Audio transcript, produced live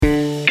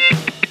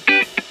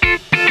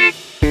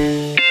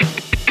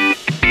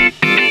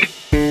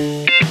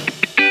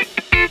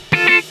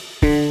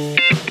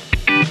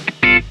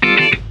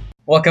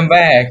Welcome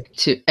back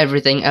to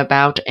Everything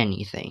About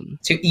Anything.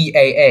 to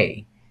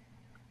EAA.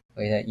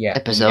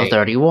 Episode EAA.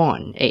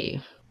 31.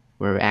 Hey,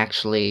 we're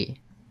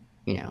actually,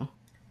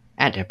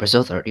 at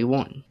episode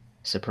 31.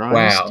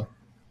 Surprised? Wow.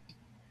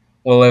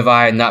 Well, if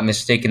I had not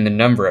mistaken the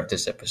number of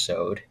this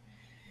episode,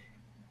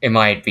 it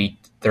might be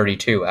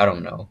 32. I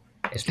don't know.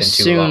 It's been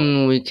too long.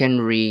 Soon we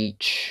can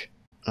reach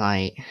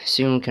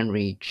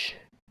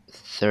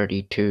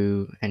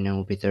 32, and then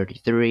we'll be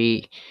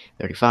 33,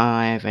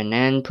 35, and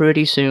then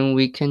pretty soon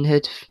we can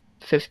hit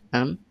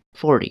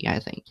 40, I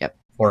think. Yep.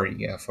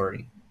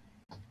 40.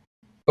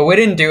 But we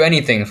didn't do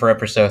anything for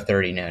episode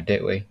 30 now,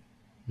 did we?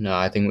 No,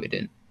 I think we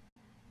didn't.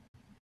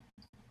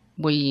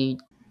 What do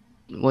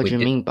you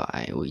mean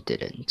by we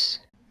didn't?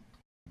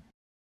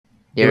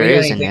 Did There we do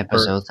is an anything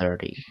episode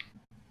 30.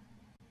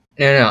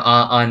 No,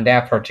 on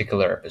that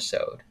particular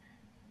episode.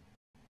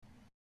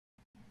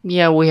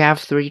 Yeah, we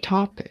have 3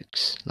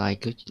 topics,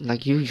 like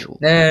usual.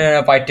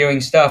 No. By doing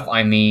stuff,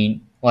 I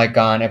mean, like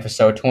on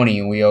episode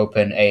 20, we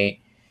open a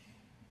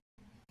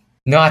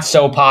not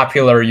so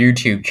popular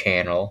YouTube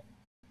channel.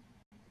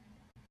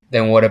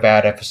 Then what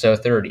about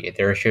episode 30?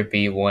 There should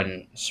be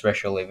one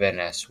special event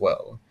as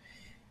well.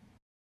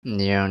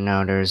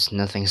 No, there's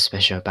nothing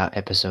special about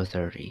episode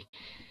 30.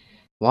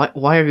 Why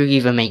are you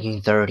even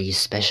making 30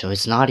 special?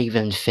 It's not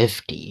even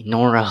 50,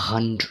 nor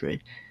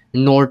 100,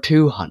 nor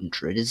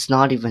 200. It's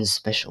not even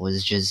special.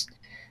 It's just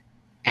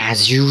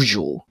as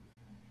usual.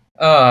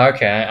 Oh,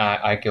 okay.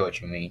 I get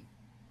what you mean.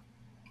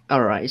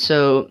 Alright,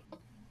 so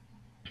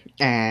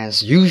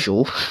as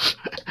usual,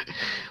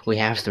 we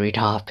have 3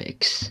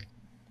 topics.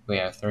 We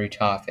have 3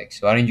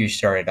 topics. Why don't you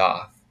start it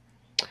off?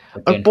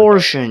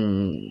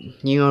 Abortion.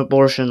 New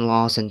abortion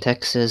laws in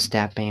Texas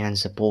that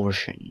bans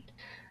abortion.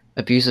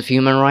 Abuse of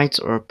human rights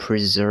or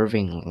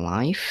preserving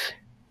life?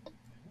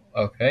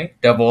 Okay.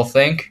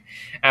 Doublethink.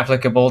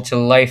 Applicable to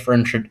life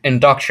or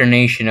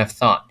indoctrination of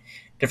thought.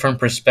 Different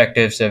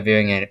perspectives of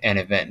viewing an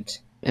event.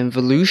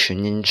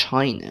 Involution in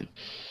China.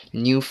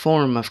 New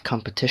form of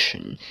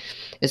competition.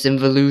 Is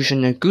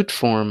involution a good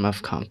form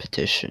of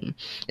competition?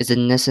 Is it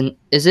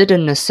a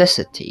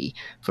necessity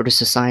for the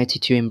society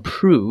to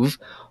improve,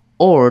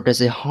 or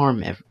does it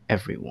harm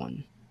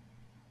everyone?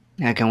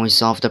 How can we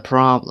solve the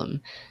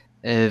problem?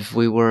 If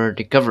we were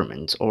the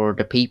government or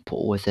the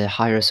people with a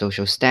higher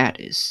social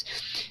status,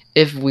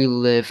 if we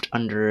lived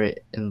under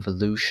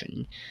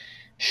involution,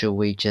 should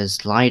we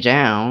just lie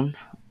down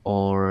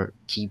or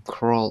keep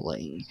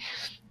crawling?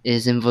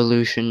 Is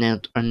involution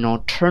an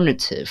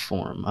alternative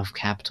form of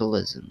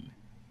capitalism?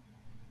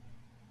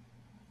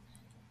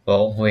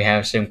 Well, we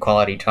have some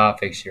quality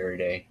topics here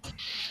today.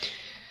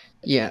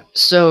 Yeah,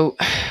 so,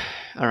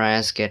 alright,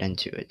 let's get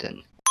into it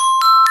then.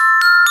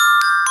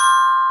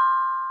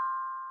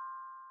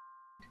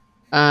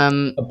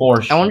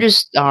 Abortion. I want to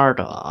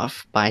start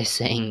off by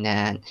saying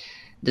that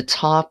the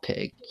time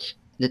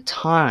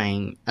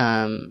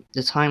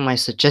I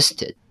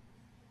suggested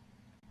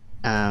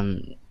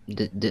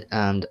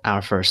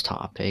our first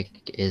topic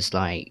is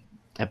like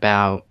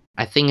about,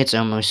 I think it's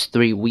almost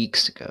 3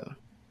 weeks ago.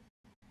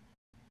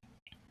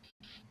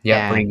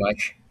 Yeah, pretty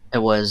much. It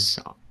was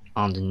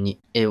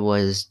it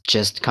was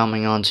just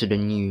coming onto the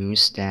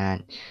news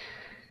that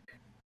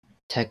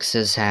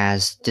Texas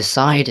has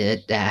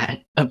decided that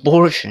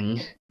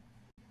abortion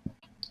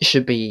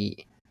should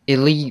be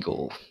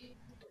illegal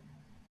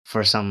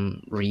for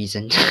some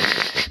reason.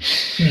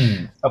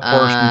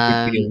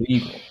 Abortion should be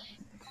illegal.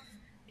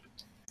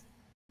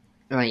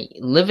 Like,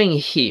 living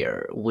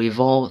here, we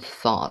all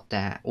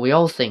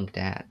think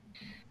that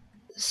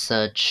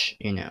such,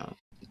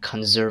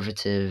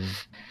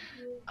 conservative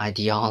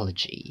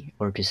ideology,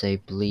 or to say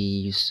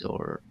beliefs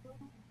or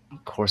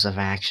course of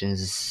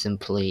actions, is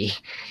simply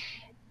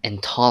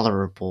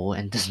intolerable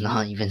and does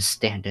not even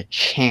stand a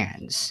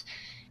chance.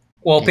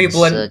 Well, some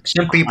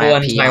people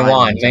in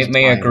Taiwan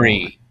may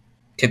agree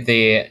to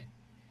the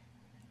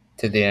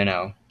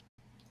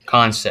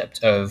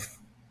concept of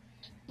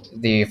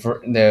the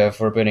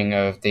forbidding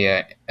of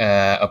the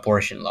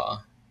abortion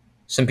law.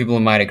 Some people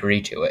might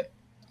agree to it,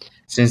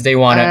 since they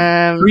want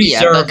to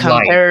preserve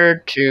life.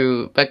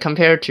 But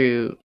compared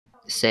to,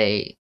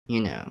 say,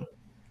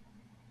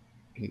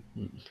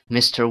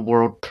 Mr.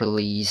 World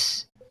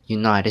Police,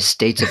 United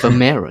States of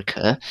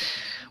America,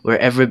 where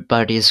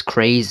everybody is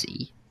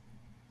crazy.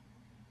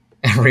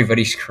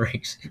 Everybody's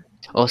crazy.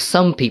 Well,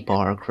 some people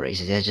are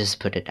crazy. Let's just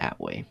put it that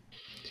way.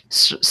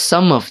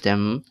 Some of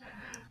them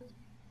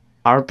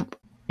are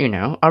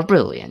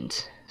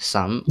brilliant.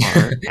 Some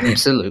are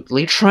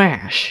absolutely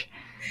trash.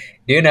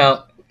 And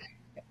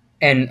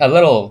a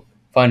little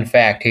fun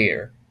fact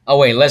here. Oh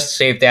wait, let's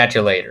save that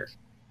till later.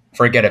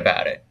 Forget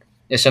about it.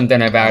 It's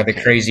something about the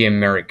crazy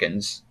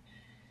Americans.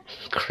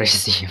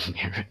 Crazy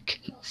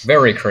Americans.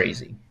 Very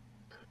crazy.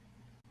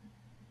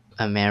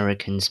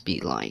 Americans be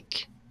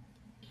like,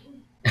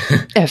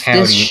 F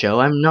this show,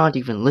 I'm not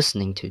even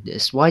listening to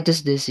this. Why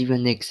does this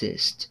even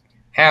exist?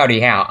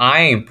 Howdy how.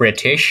 I ain't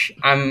British.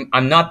 I'm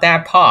not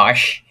that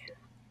posh.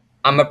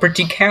 I'm a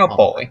pretty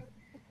cowboy.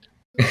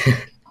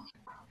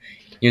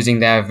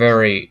 Using that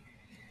very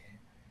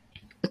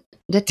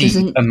That deep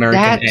doesn't.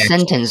 American That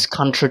accent. sentence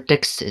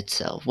contradicts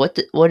itself.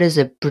 What is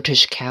a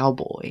British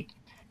cowboy?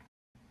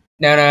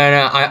 No,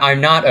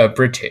 I'm not a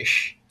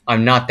British.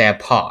 I'm not that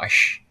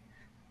posh.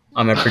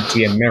 I'm a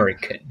pretty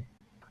American.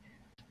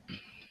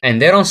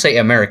 And they don't say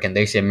American,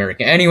 they say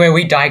American. Anyway,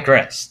 we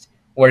digressed.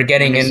 We're And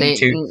getting they say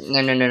into.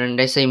 no.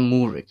 They say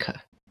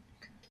Murica.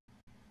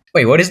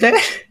 Wait, what is that?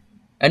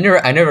 I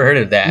never heard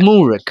of that.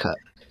 Murica.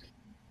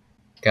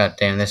 God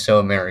damn, that's so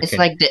American. It's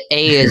like the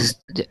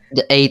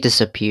A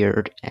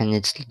disappeared and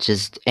it's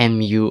just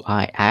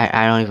MUI.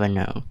 I don't even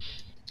know.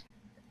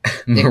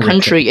 The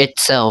country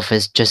itself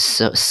is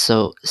just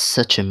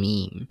such a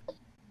meme.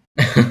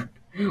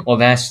 Well,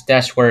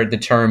 that's where the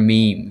term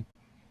meme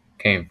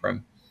came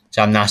from.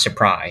 So I'm not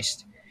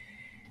surprised.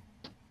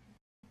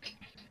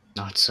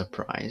 Not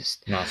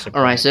surprised. Not surprised.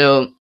 All right,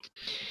 so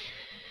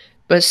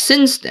but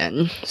since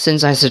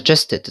I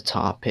suggested the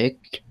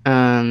topic,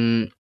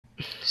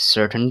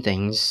 certain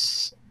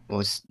things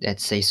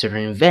let's say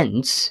certain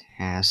events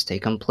has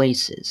taken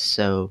places.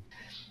 So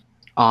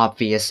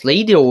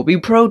obviously there will be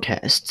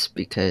protests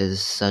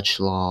because such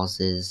laws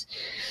is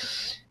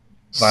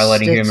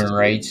Violating human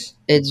rights.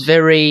 It's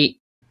very,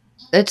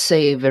 let's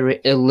say,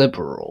 very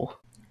illiberal.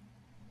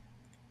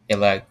 Yeah,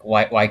 like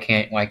why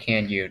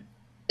can't you?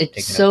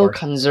 It's so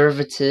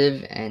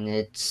conservative and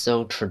it's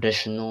so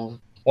traditional.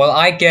 Well,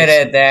 I get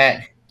it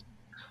that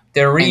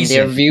the reason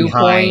and their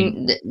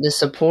viewpoint, behind the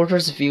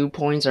supporters'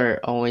 viewpoints are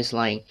always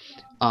like,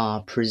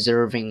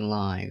 preserving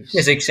lives.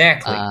 yes,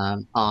 exactly.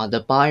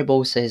 The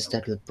Bible says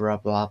that blah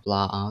blah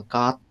blah.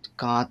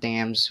 God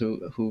damns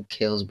who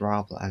kills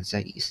blah blah. It's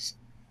like,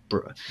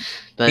 but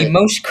The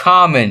most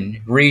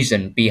common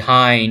reason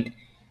behind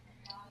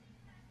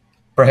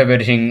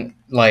prohibiting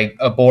like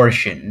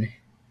abortion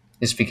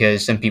is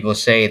because some people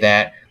say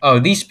that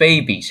these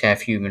babies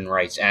have human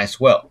rights as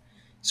well,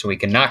 so we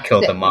cannot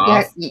kill them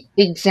off.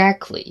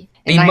 Exactly.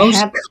 The And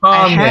most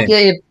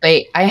common.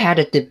 I had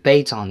a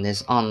debate on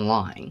this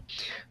online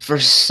for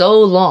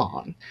so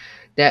long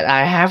that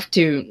I have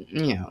to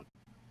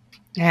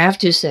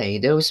say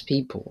those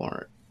people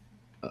are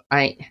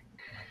alright,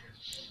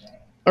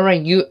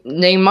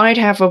 they might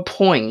have a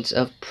point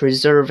of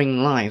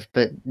preserving life,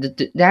 but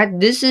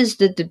this is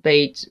the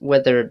debate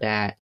whether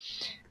that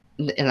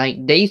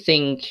like they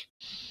think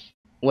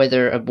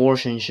whether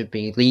abortion should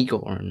be legal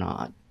or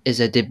not is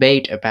a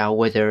debate about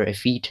whether a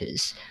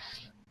fetus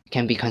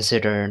can be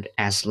considered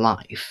as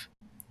life.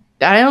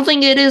 I don't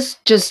think it is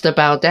just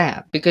about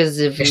that, because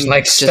if It's you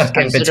like just stuck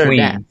in consider between,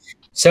 that,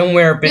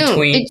 somewhere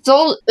between.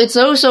 no, it's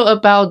also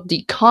about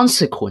the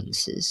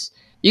consequences.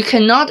 You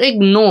cannot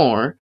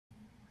ignore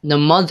the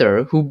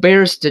mother who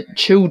bears the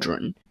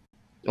children,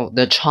 or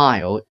the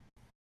child,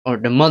 or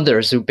the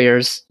mothers who bear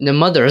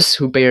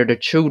the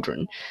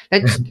children.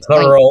 That's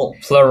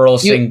plural,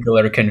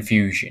 singular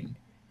confusion.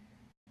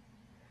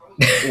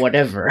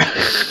 Whatever.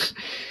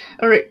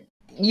 Alright,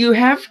 you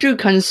have to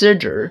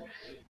consider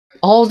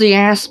all the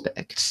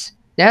aspects.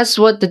 That's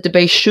what the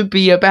debate should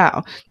be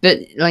about. That,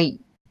 like,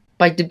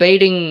 by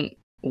debating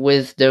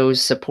with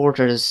those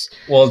supporters.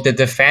 Well, did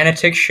the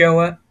fanatics show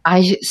up?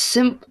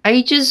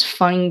 I just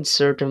find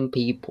certain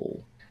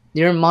people,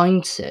 their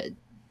mindset,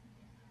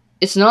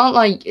 it's not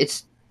like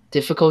it's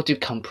difficult to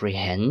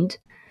comprehend.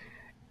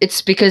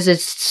 It's because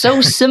it's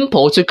so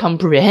simple to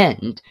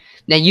comprehend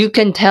that you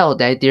can tell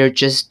that they're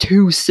just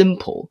too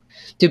simple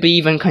to be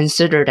even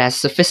considered as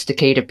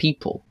sophisticated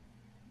people.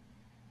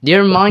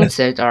 Their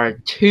mindset are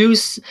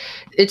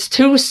it's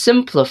too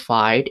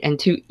simplified and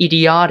too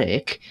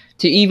idiotic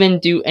to even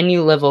do any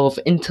level of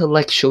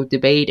intellectual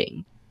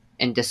debating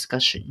and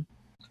discussion.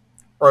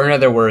 Or in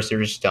other words,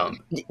 they're just dumb.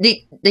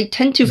 They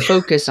tend to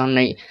focus on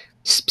a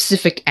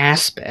specific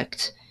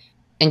aspect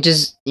and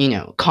just,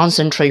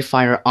 concentrate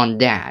fire on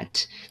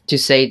that to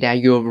say that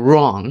you're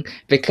wrong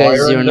because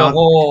fire you're in not. The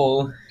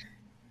hole.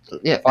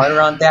 Yeah. Fire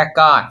on that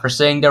guy for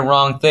saying the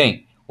wrong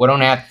thing. We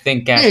don't have to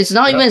think. It's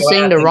not even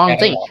saying the wrong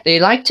thing. They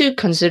like to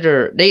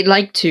consider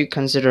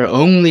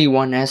only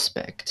one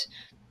aspect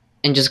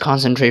and just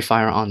concentrate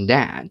fire on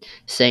that,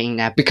 saying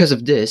that because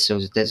of this,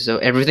 so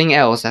everything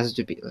else has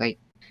to be like,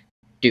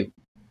 dude.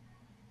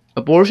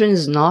 Abortion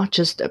is not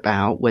just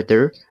about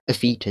whether a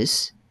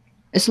fetus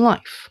is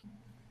life.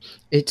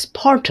 It's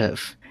part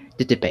of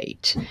the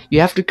debate.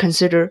 You have to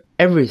consider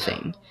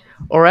everything.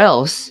 Or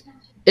else,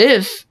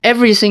 if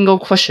every single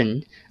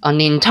question on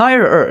the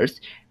entire earth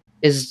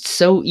is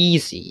so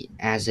easy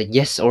as a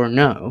yes or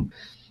no,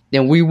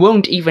 then we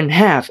won't even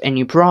have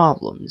any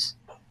problems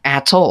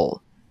at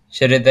all.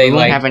 So did we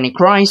won't have any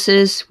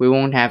crisis, we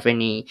won't have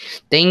any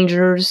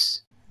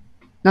dangers,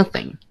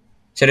 nothing.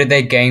 So did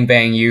they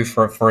gangbang you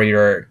for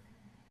your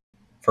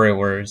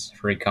words,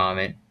 for your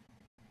comment?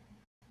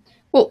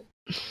 Well,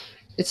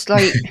 it's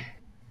like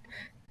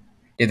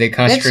did they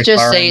let's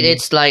just say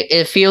it's like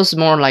it feels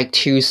more like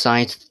two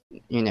sides,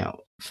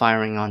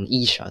 firing on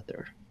each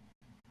other.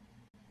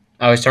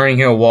 I was turning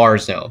into a war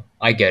zone.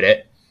 I get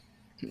it.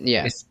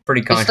 Yeah, it's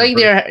pretty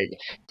controversial.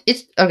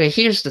 It's like okay.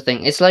 Here's the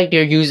thing: it's like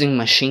they're using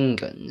machine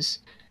guns,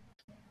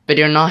 but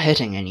they're not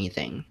hitting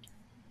anything.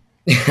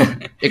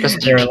 because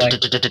They're like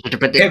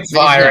hip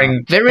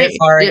firing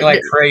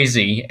like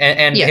crazy,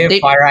 and hip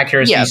fire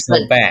accuracy is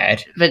so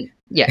bad. But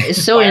yeah,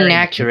 it's so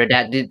inaccurate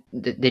that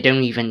they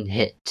don't even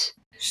hit.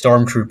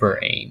 Stormtrooper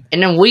aim.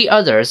 And then we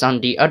others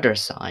on the other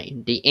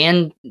side, the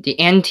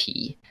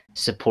anti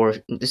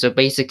support. So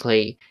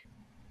basically,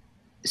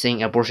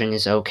 saying abortion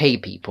is okay,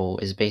 people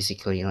is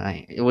basically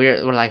like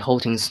we're like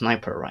holding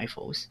sniper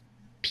rifles,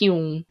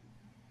 pew,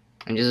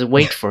 and just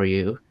wait for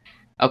you.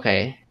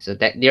 Okay, so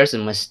that there's a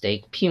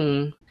mistake,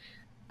 pew.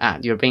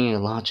 You're being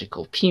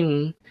illogical,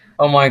 pew.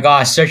 Oh my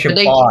gosh, such a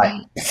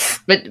bot.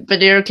 But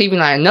they're keeping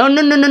like no,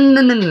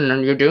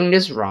 you're doing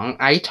this wrong.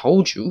 I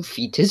told you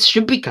fetus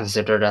should be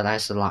considered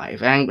as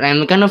alive, and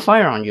I'm gonna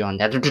fire on you on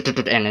that.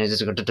 And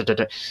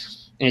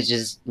it's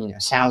just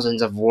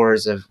thousands of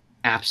words of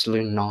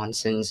absolute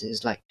nonsense.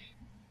 It's like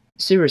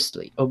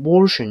seriously,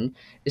 abortion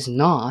is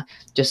not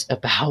just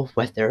about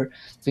whether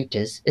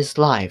fetus is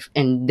live,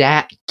 and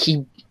that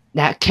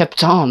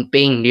kept on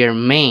being their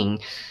main,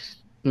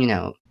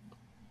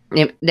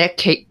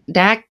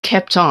 that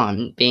kept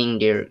on being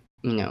their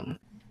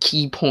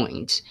key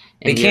point.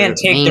 They can't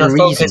take their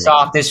focus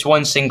off this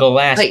one single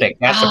aspect.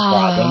 That's a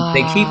problem.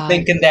 They keep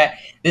thinking that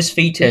this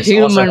fetus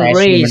also has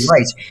human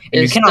rights,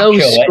 and you cannot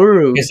kill it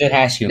because it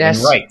has human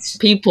rights.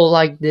 People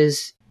like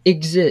this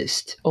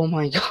exist. Oh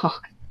my god.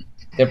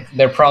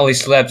 They're probably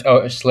slept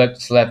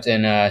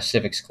in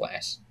civics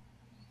class,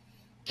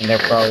 and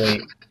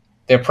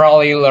they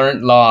probably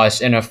learned laws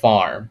in a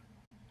farm.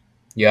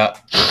 Yep.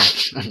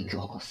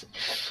 Laws.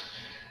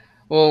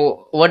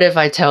 Well, what if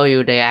I tell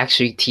you they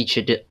actually teach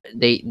it?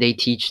 They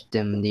teach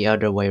them the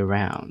other way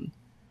around.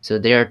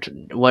 So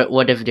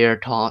what if they're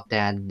taught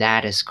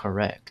that is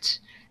correct,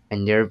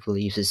 and their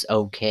belief is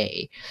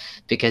okay,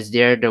 because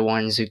they're the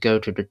ones who go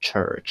to the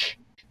church,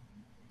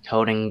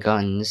 holding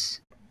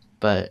guns,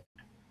 but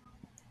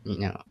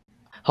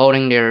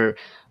holding their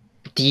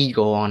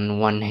deagle on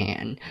one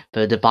hand,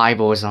 but the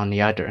Bible is on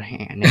the other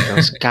hand. It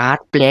goes, God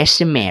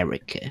bless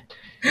America.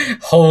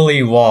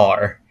 Holy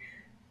war.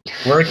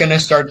 We're gonna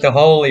start the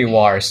holy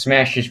war.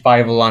 Smash his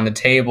Bible on the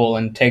table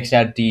and takes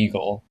out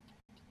deagle.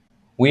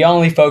 We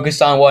only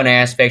focus on one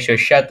aspect, so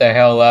shut the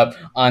hell up.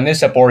 On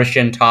this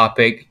abortion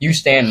topic, you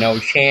stand no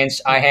chance.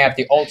 I have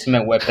the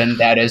ultimate weapon,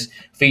 that is,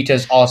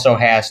 fetus also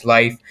has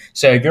life.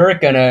 So if you're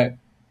gonna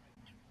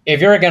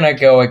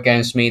go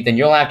against me, then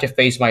you'll have to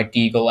face my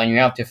deagle, and you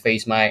have to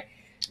face my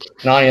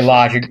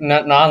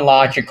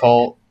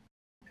non-logical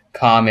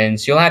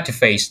comments. You'll have to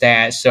face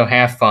that, so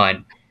have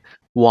fun.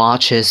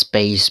 Watches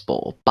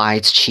baseball,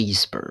 bites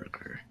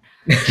cheeseburger,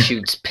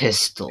 shoots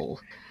pistol,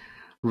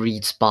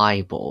 reads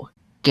Bible.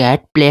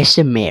 God bless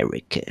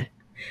America.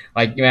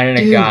 Like,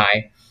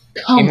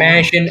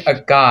 imagine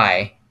a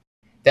guy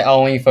that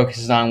only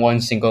focuses on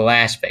one single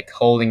aspect,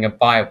 holding a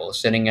Bible,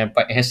 sitting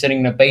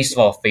in a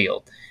baseball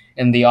field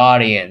in the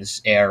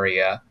audience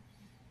area,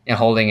 and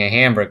holding a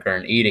hamburger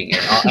and eating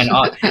it, and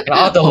all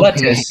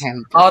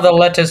the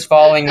lettuce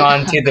falling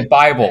onto the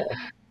Bible.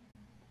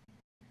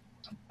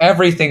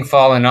 Everything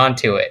falling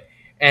onto it.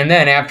 And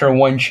then after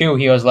one chew,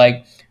 he was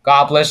like,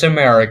 God bless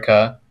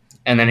America.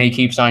 And then he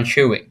keeps on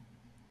chewing.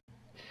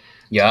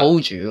 Yeah.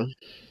 Told you.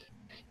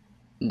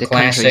 The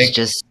country is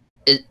just,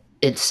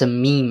 it's a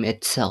meme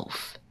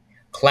itself.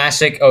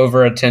 Classic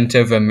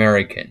over-attentive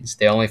Americans.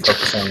 They only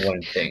focus on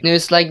one thing.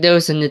 It's like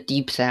those in the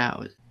Deep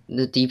South.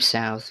 The Deep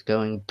South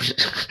going...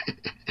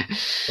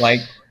 like,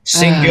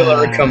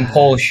 singular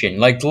compulsion.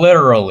 Like,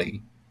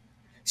 literally.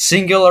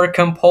 Singular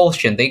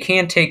compulsion. They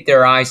can't take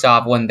their eyes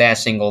off one that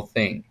single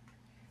thing.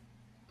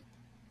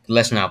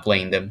 Let's not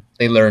blame them.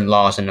 They learn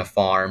laws in a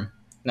farm.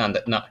 None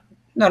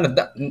of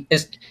that.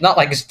 It's not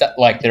like it's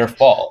like their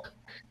fault.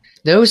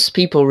 Those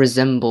people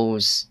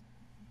resembles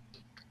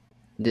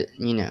the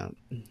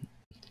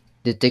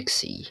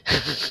Dixie.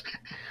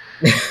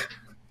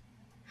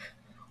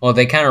 Well,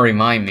 they kind of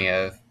remind me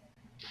of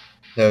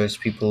those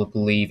people who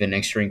believe in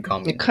extreme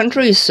communism. The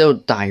country is so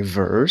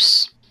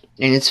diverse,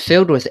 and it's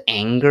filled with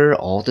anger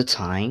all the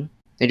time,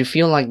 that you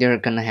feel like they're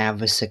gonna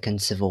have a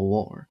second civil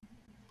war.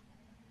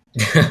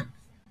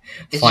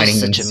 It's just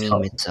such a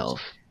meme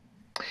itself.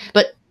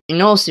 But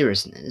in all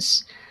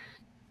seriousness,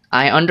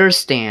 I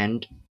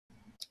understand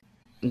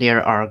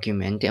their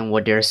argument and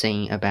what they're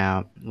saying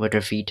about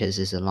whether fetus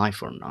is alive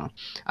or not.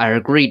 I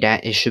agree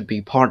that it should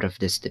be part of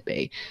this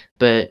debate,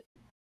 but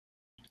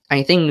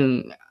I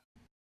think,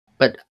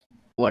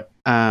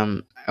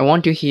 I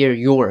want to hear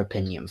your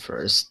opinion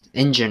first.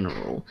 In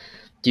general,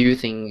 do you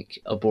think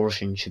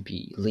abortion should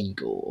be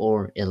legal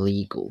or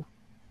illegal?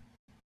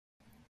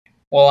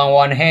 Well, on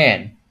one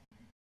hand,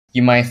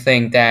 you might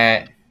think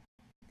that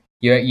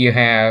you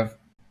have,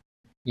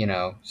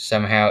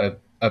 somehow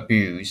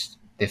abused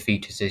the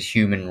fetus's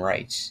human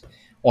rights.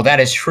 Well, that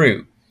is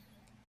true,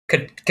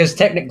 because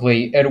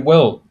technically it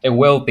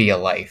will be a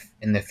life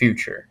in the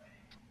future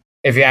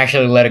if you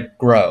actually let it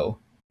grow.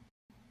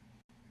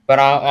 But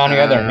on the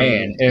other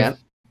hand,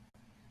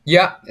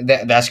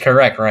 that's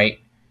correct, right?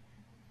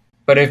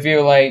 But if you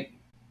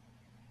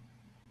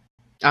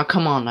I'll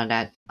come on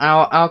that.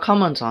 I'll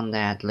comment on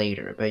that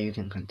later, but you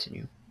can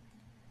continue.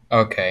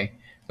 Okay.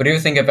 What do you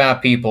think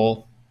about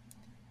people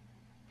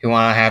who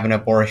want to have an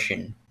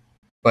abortion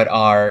but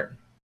are,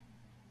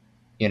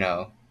 you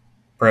know,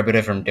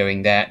 prohibited from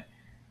doing that?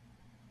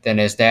 Then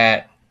is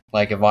that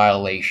like a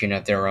violation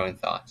of their own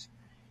thoughts?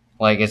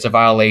 Like it's a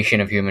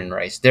violation of human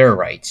rights, their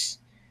rights.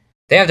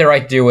 They have the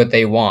right to do what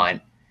they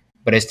want,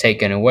 but it's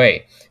taken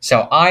away.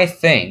 So I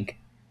think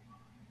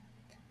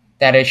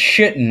that it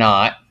should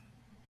not,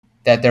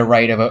 that their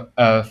right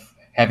of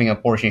having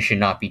abortion should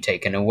not be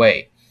taken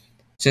away.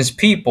 Since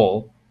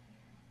people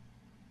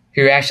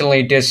who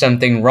actually did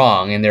something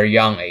wrong in their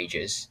young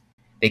ages,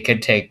 they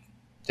could take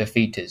the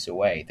fetus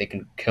away. They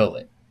can kill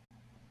it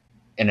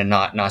in a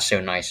not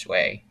so nice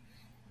way.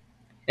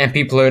 And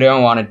people who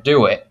don't want to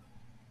do it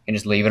can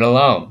just leave it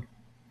alone.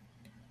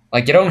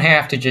 Like you don't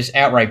have to just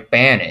outright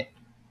ban it.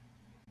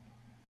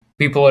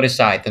 People will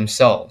decide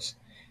themselves.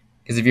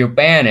 Because if you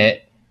ban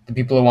it, the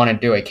people who want to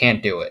do it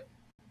can't do it.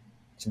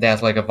 So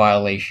that's like a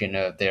violation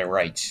of their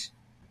rights.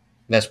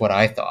 That's what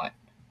I thought.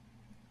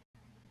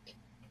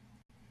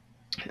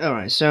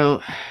 Alright,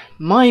 so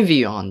my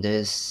view on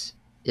this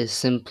is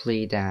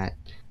simply that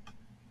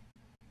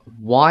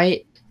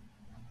why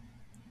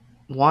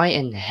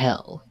in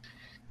hell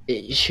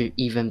it should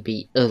even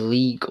be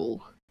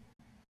illegal?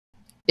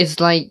 It's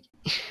like,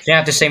 You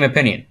have the same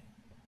opinion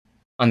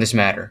on this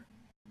matter.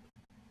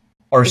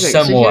 Or okay,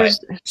 somewhat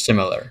so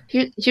similar.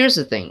 here's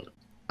the thing.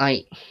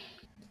 Like,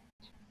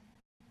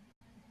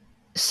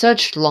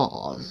 such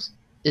laws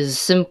is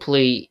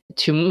simply,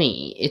 to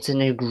me, it's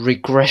a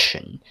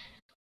regression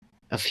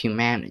of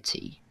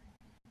humanity.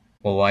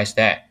 Well, why is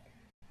that?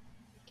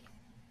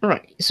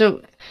 Right,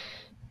 so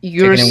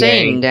you're Taken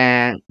saying away.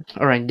 that,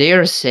 alright,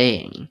 they're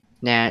saying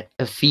that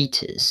a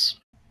fetus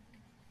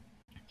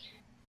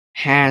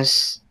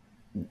has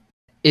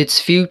its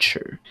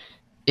future.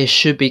 It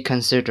should be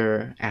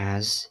considered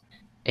as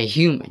a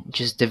human,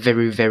 just the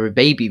very, very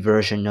baby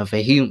version of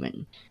a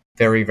human.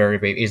 Very, very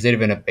baby. Is it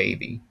even a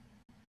baby?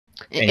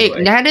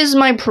 Anyway. That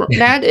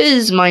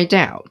is my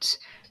doubt.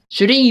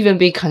 Should it even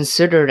be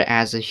considered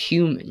as a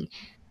human?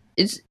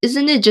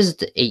 Isn't it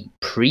just a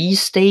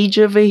pre-stage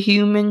of a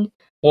human?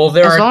 Well,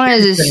 there As are long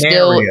as two it's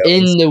still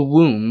scenarios. in the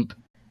womb, There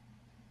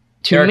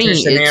to are two me,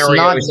 it's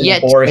not scenarios in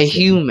yet a abortion.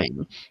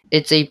 human.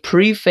 It's a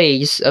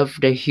preface of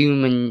the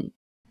human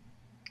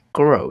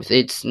growth.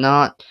 It's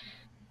not.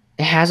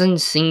 It hasn't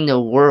seen the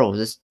world.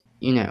 It's,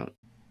 you know.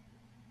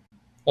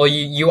 Well,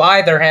 you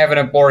either have an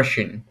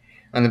abortion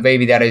on the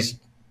baby that is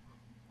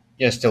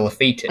just still a Or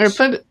fetus.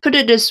 put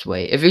it this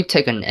way: if you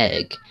take an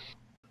egg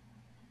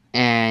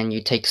and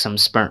you take some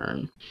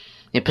sperm,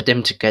 you put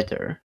them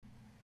together,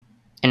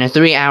 and then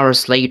 3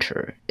 hours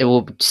later, it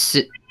will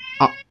sit.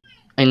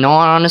 In all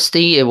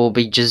honesty, it will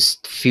be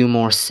just few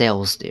more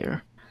cells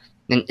there.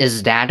 And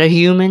is that a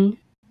human?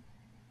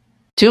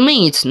 To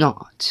me, it's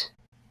not.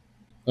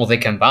 Well, they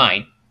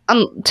combine,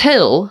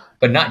 Until,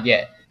 but not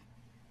yet.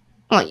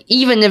 like,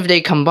 even if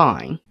they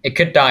combine, It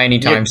could die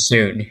anytime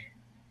soon.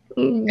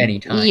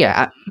 Anytime.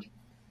 Yeah,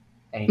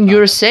 Anytime.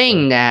 you're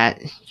saying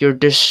that you're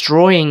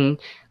destroying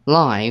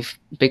life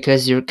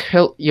because you're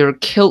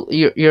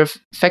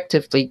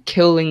effectively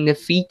killing the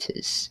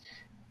fetus.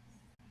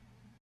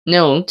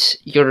 Note,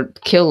 you're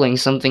killing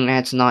something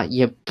that's not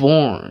yet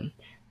born.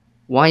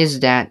 Why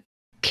is that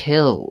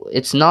kill?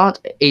 It's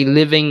not a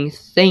living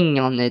thing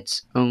on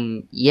its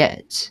own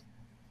yet,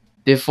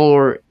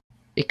 before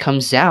it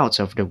comes out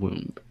of the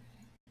womb.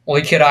 Well,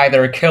 it could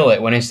either kill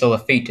it when it's still a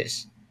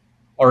fetus,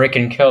 or it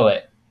can kill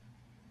it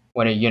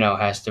when it,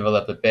 has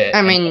developed a bit.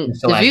 I mean,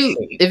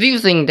 if you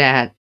think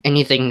that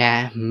anything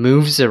that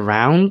moves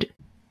around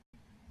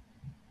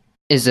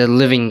is a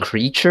living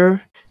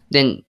creature,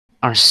 then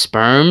are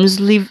sperms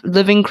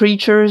living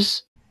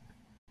creatures?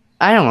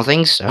 I don't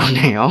think so.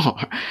 They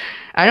are.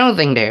 I don't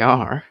think they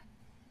are.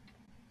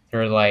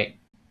 They're like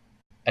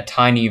a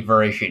tiny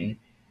version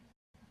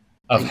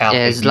of how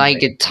It's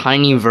like a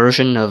tiny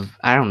version of,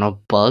 I don't know,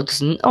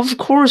 bugs? Of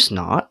course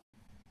not.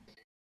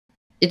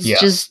 It's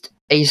just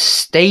a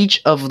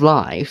stage of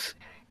life,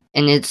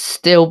 and it's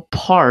still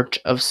part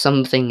of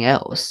something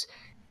else.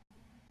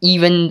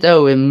 Even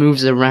though it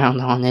moves around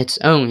on its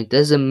own, it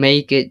doesn't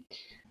make it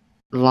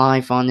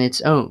life on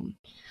its own.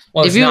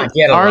 Well, if you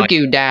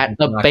argue that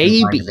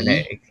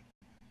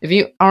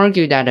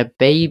a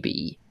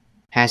baby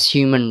has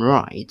human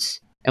rights,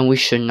 and we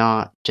should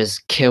not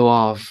just kill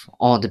off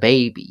all the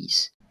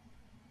babies,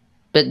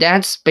 but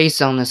that's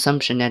based on the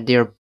assumption that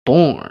they're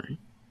born.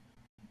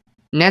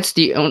 And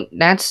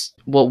that's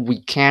what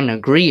we can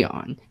agree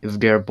on. If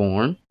they're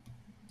born,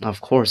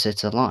 of course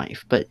it's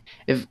alive. But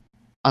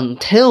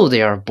until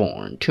they are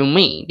born, to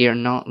me, they are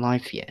not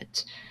life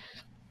yet.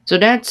 So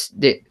that's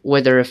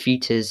whether a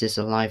fetus is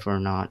alive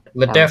or not.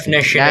 The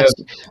definition of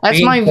that's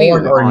being my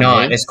born view or on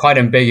not it. is quite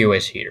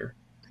ambiguous here.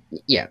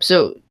 Yeah,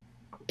 so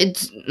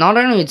it's not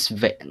only it's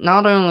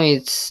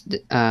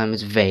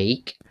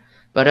vague,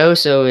 but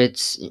also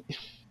it's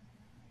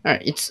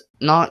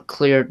not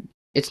clear.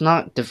 It's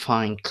not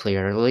defined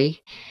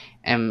clearly,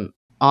 and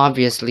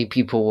obviously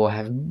people will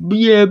have,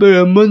 yeah, but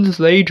a month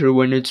later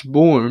when it's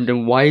born,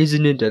 then why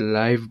isn't it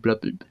alive? Blah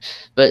blah.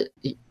 But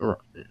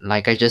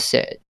like I just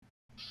said,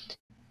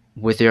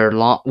 with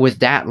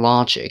that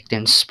logic,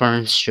 then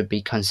sperms should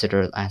be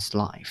considered as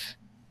life.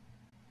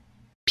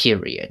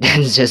 Period.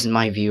 That's just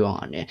my view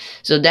on it.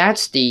 So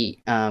that's the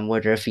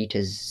whether a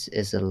fetus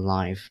is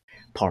alive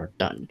part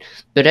done.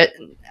 But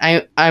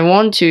I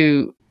want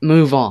to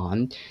move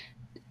on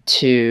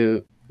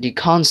to the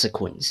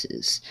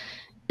consequences.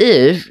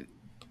 If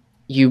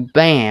you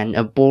ban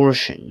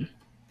abortion,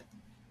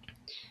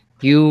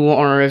 you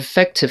are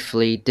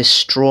effectively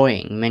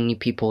destroying many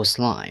people's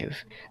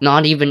life. I'm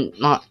not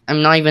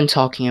even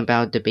talking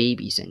about the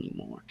babies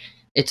anymore.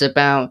 It's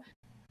about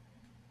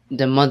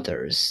the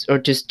mothers, or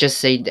just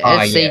say,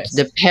 let's say yes.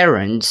 the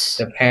parents.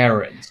 The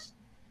parents.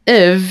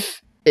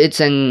 If it's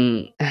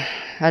an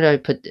how do I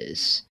put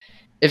this?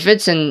 If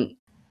it's an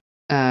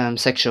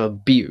sexual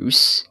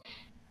abuse,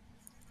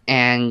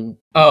 and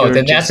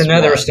then that's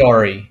another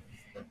story.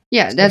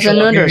 Yeah, that's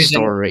Sexual another abuse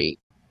story.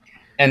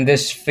 And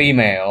this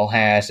female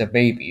has a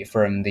baby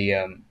from the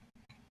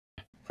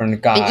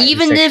guy. And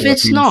even if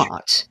it's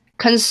not,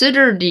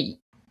 consider the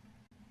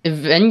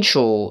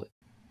eventual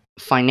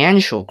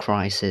financial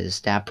crisis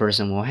that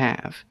person will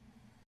have.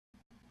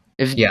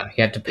 You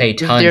have to pay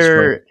tons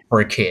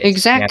for kids.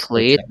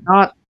 Exactly, it's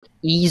not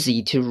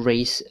easy to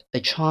raise a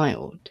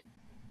child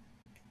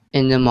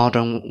in the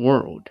modern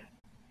world.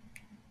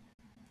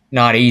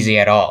 Not easy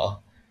at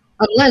all.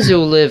 Unless you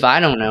live, I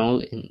don't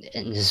know,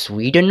 in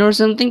Sweden or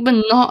something, but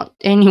not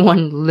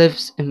everyone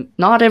lives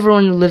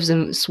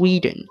in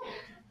Sweden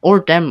or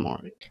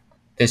Denmark.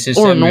 This is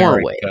or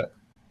America. Norway.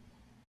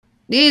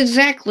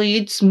 Exactly,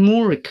 it's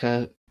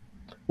America,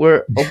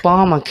 where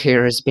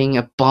Obamacare is being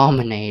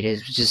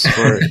abominated just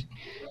for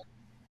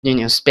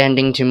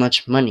spending too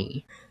much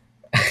money.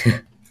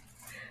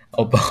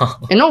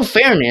 Obama. In all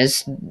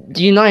fairness,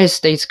 the United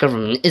States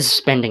government is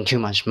spending too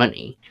much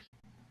money.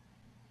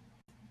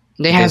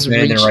 They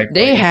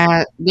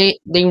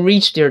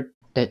reached their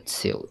debt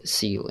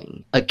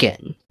ceiling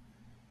again.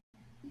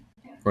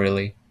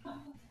 Really?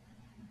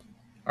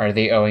 Are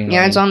they owing money?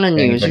 Yeah, it's on the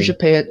news.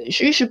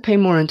 You should pay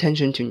more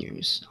attention to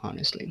news,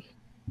 honestly.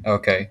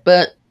 Okay.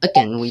 But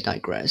again, we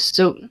digress.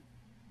 So,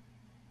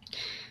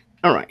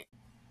 all right.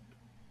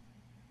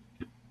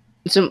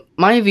 So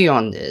my view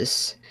on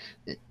this,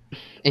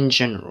 in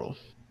general,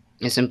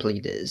 is simply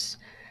this: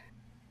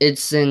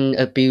 it's an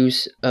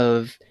abuse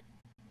of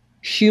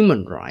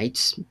human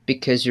rights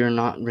because you're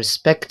not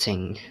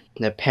respecting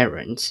the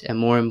parents, and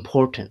more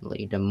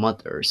importantly, the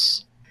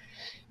mothers.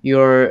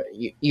 You're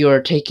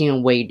taking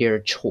away their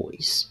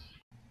choice.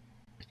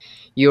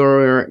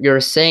 You're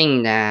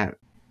saying that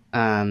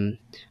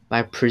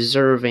by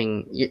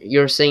preserving,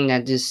 you're saying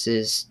that this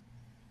is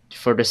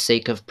for the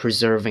sake of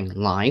preserving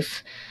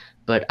life,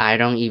 but I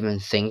don't even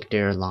think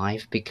they're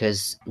alive,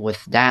 because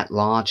with that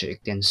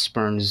logic, then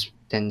sperms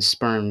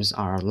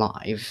are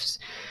lives.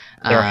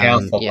 They're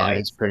half alive. Yeah,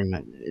 it's pretty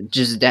much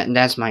just that.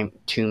 That's my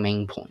two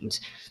main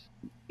points.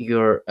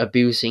 You're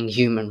abusing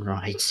human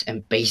rights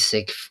and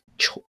basic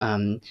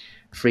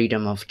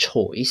freedom of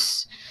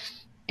choice,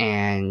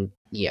 and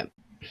yeah,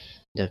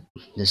 the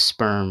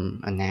sperm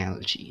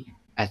analogy.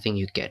 I think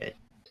you get it.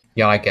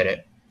 Yeah, I get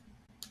it.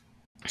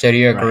 So do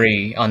you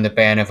agree on the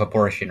ban of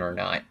abortion or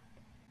not?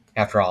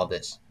 After all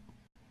this,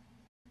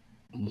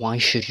 why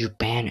should you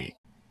ban it?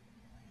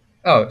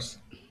 Oh,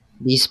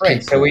 these great.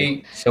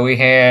 people.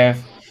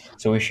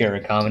 So we share a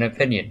common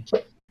opinion.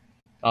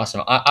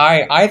 Awesome.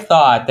 I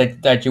thought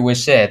that you would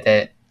say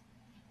that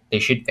they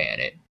should ban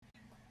it.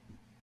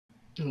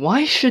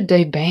 Why should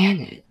they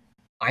ban it?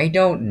 I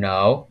don't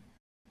know.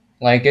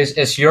 Like,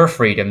 it's your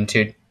freedom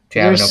to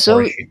have an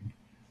abortion.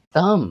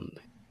 So dumb.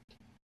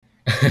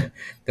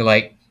 They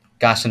like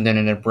got something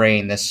in their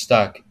brain that's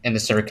stuck in the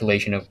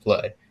circulation of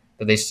blood,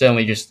 but they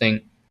suddenly just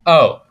think,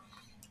 oh,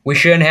 we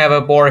shouldn't have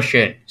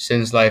abortion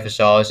since life is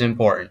always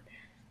important.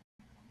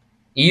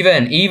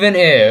 Even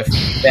if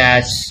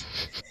that's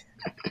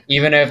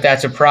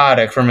a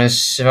product from a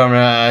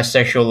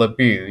sexual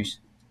abuse,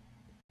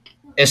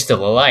 it's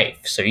still a life.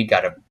 So you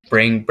gotta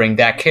bring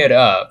that kid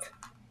up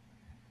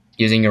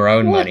using your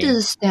own money. What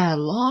is that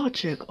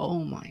logic? Oh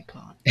my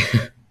god.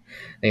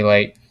 They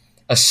like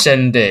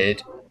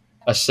ascended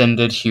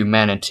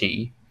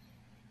humanity.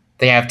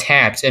 They have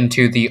tapped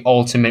into the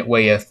ultimate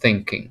way of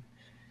thinking.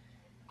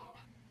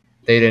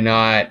 They did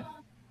not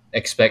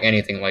expect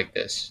anything like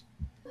this.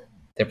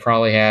 They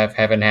probably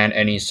haven't had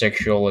any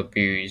sexual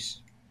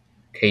abuse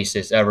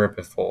cases ever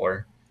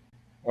before,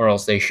 or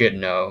else they should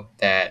know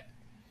that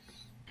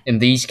in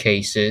these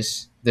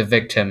cases the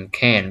victim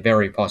can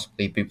very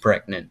possibly be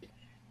pregnant.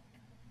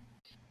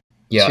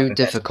 Yeah, too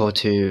difficult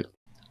to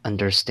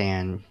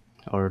understand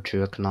or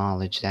to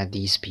acknowledge that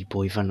these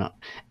people even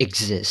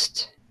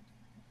exist.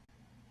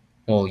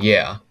 Well,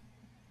 yeah.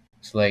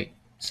 It's like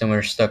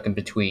somewhere stuck in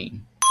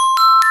between.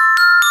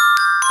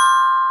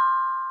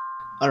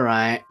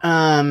 Alright,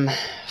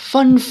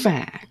 fun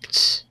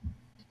facts.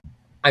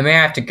 I may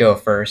have to go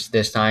first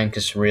this time,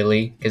 because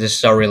it's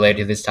so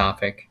related to this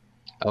topic.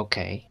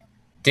 Okay.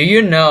 Do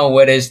you know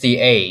what is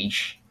the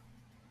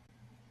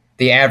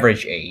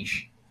average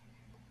age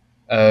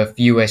of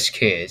U.S.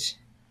 kids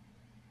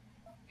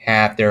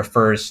have their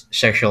first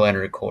sexual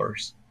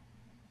intercourse?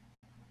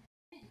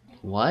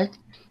 What?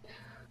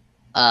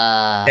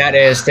 That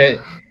is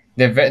the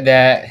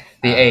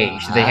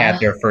age they Uh, have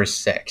their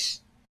first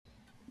sex.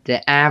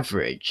 the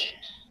average.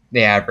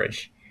 The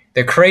average.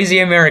 The crazy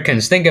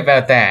Americans. Think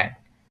about that.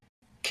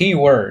 Key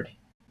word.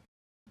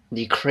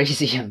 The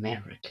crazy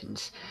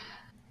Americans.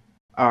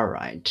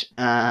 Alright.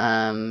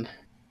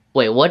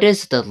 Wait, what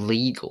is the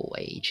legal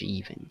age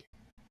even?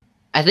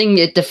 I think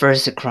it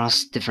differs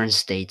across different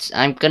states.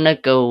 I'm gonna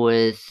go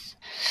with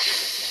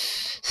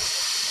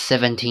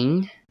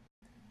 17.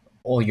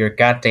 Oh, you're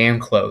goddamn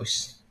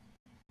close.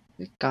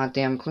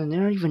 Goddamn, they're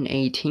not even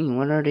 18.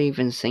 What are they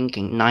even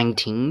thinking?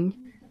 19?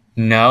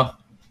 No.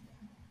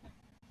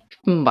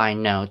 By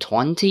now,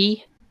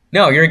 20?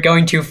 No, you're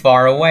going too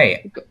far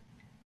away.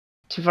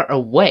 Too far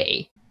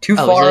away. Too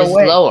Oh, far so it's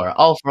away. lower.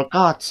 Oh, for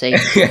God's sake,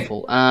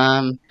 people.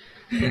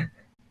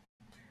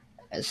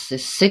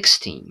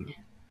 16.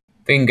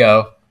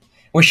 Bingo.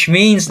 Which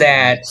means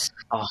that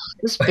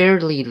It's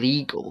barely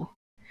legal.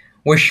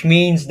 which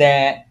means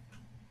that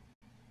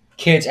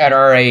kids at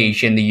our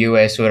age in the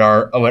US would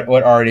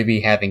already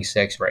be having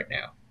sex right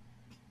now.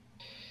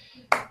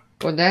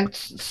 Well,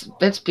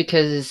 that's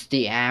because it's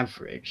the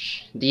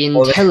average. The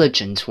Well,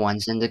 intelligent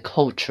ones and the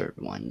cultured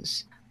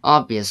ones.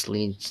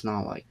 Obviously, it's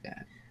not like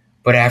that.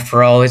 but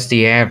after all, it's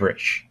the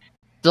average.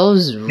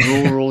 Those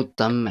rural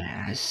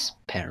dumbass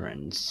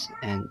parents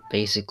and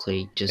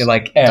basically They're just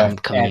like dumb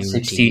F at 16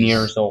 communities,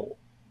 years old.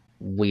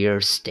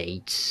 weird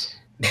states.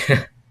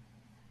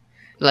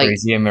 Like,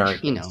 Crazy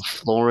Americans.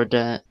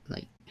 Florida,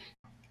 like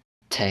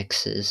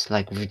Texas,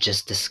 like we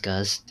just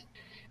discussed.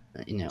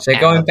 So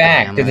going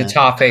back to the Alabama.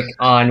 topic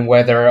on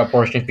whether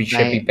abortion should be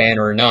Right. banned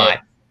or not,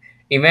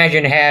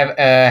 imagine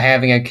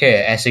having a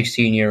kid at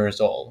 16 years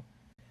old.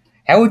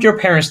 How would your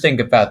parents think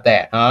about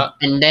that, huh?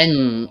 And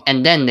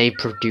then they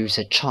produce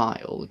a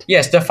child.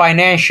 Yes, the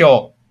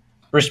financial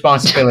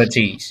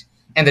responsibilities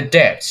and the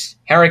debts.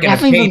 How are you They gonna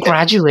haven't pay even that?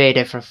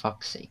 graduated, for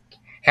fuck's sake.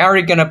 How are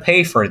you gonna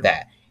pay for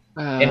that?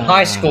 In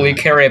high school, you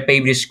carry a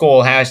baby to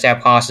school. How is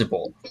that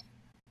possible?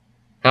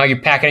 How you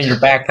pack it in your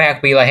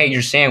backpack? Be like, hey,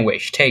 your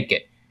sandwich, take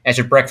it as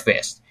your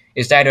breakfast.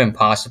 Is that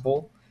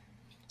impossible?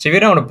 So if you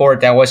don't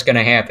abort that, what's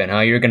gonna happen? Huh?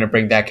 You're gonna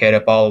bring that kid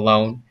up all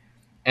alone,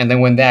 and then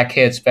when that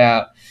kid's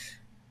about,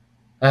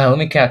 let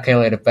me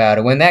calculate about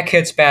it. When that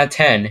kid's about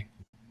 10,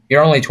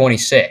 you're only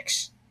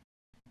 26.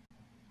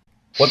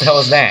 What the hell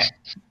is that?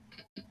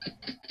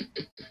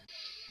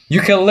 You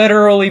can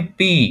literally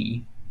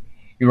be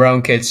your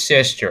own kid's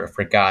sister,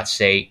 for God's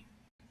sake.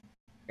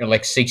 You're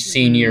like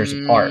 16 years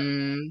apart.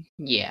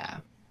 Yeah,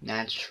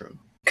 that's true.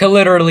 Could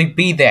literally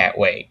be that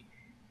way.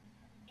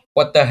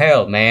 What the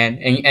hell, man?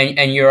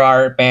 And you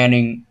are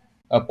banning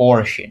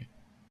abortion.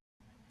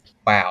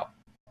 Wow.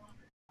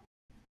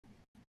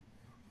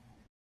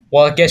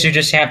 Well, I guess you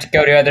just have to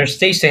go to other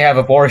states to have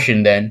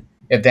abortion then,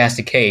 if that's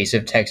the case,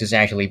 if Texas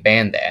actually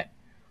banned that.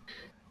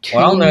 Well,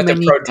 I don't Too know if the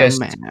many protests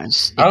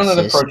dumbass I don't know if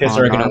the exist protests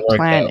are on gonna our work though.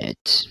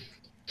 planet.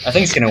 I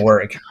think it's gonna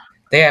work.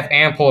 They have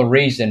ample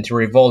reason to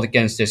revolt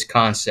against this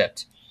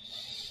concept.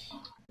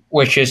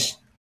 Which is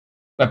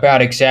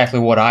about exactly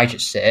what I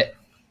just said.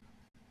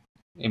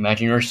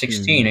 Imagine you're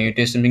 16 and you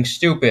did something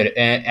stupid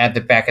at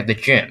the back of the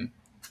gym.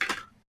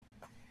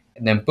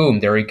 And then boom,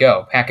 there you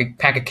go. Pack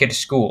a kid to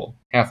school.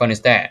 How fun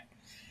is that?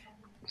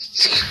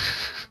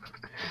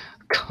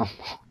 Come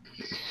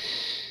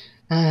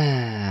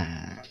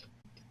on.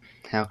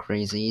 How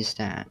crazy is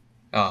that?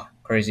 Oh,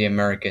 crazy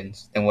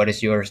Americans. Then what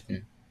is yours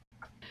then?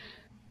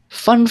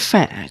 Fun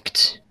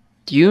fact.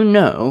 Do you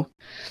know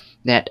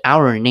that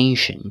our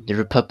nation, the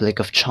Republic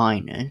of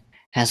China,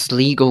 has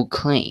legal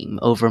claim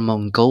over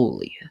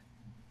Mongolia?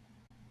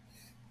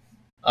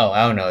 Oh,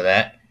 I don't know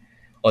that.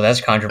 Well,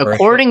 that's controversial.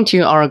 According to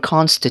our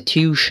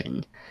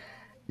constitution,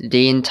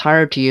 the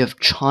entirety of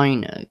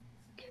China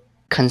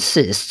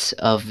consists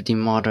of the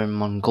modern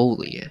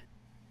Mongolia.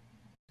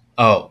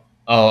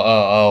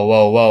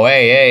 Whoa,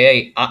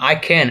 hey. I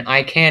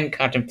can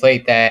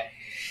contemplate that.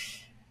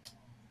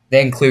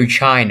 They include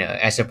China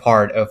as a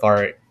part of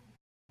our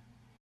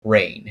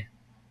reign.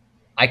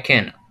 I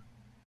can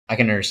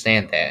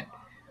understand that.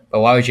 But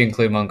why would you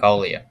include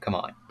Mongolia? Come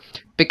on.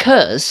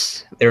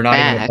 Because They're not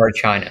even a part of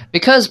China.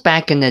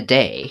 back in the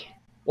day,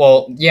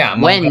 Well, yeah,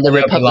 when the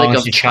Mongolia Republic belongs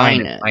of to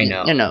China.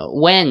 China, I know.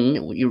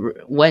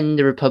 when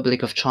the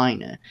Republic of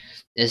China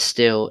is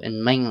still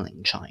in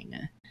mainland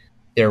China.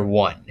 They're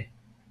one.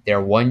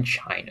 They're one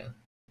China.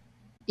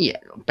 Yeah,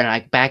 but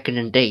like back in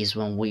the days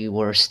when we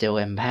were still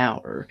in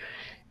power,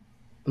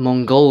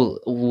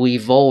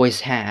 we've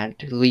always had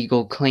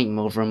legal claim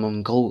over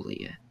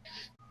Mongolia.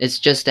 It's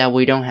just that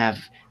we don't have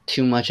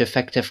too much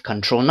effective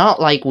control.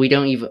 Not like we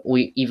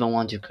even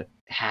want to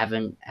have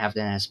them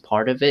as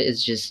part of it.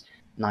 It's just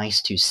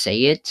nice to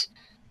say it.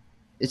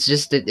 It's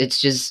just that it's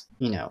just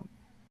a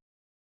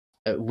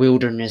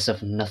wilderness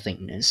of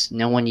nothingness.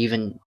 No one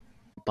even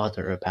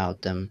bother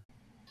about them.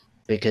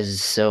 because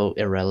it's so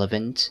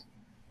irrelevant.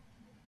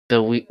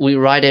 But we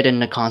write it in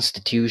the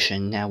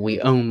constitution that we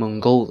own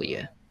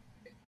Mongolia.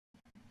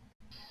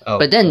 Oh,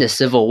 But then the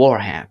Civil War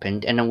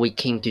happened, and then we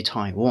came to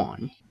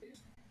Taiwan.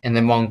 and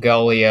then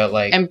Mongolia,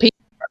 And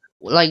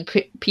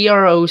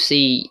PROC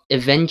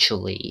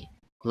eventually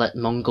let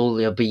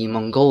Mongolia be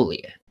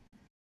Mongolia.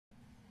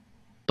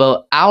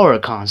 But our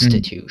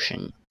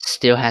constitution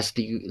still has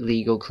the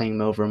legal claim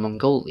over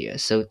Mongolia.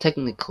 So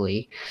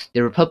technically,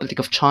 the Republic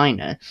of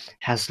China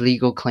has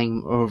legal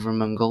claim over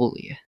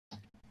Mongolia.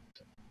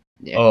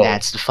 Oh.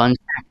 That's the fun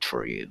fact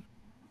for you.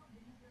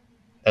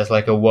 That's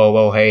like a whoa,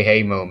 whoa, hey,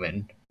 hey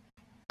moment.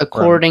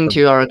 According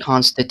to our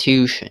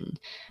constitution,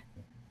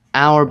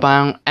 our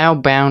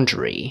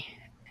boundary,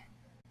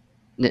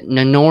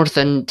 the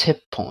northern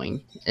tip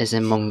point, is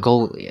in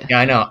Mongolia.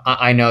 Yeah,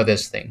 I know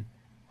this thing.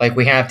 Like,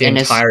 we have the And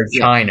entire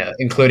China,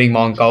 including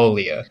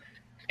Mongolia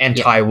and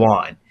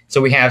Taiwan.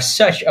 So we have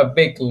such a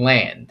big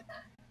land.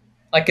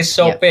 Like, it's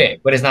so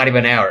big, but it's not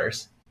even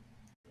ours.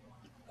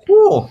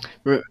 Whew.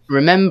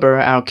 Remember,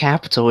 our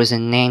capital is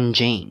in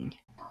Nanjing,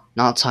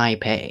 not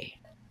Taipei.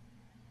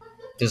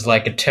 There's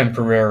like a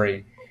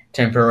temporary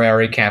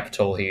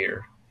capital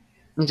here.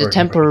 It's a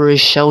temporary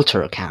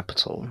shelter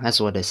capital.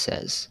 That's what it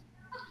says.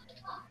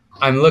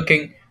 I'm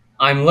looking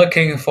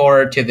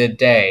forward to the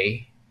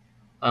day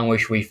on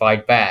which we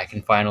fight back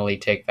and finally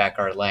take back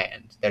our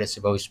land that is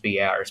supposed to be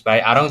ours.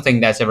 But I don't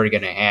think that's ever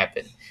going to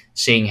happen,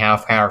 seeing how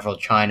powerful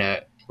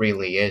China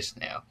really is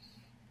now.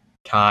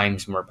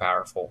 Times more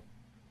powerful.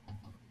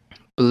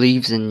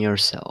 Believes in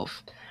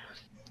yourself.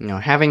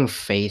 Having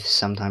faith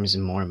sometimes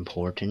is more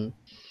important.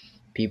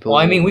 People.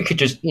 Well, I mean, we could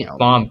just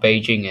bomb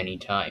Beijing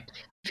anytime.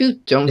 If you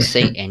don't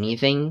say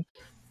anything,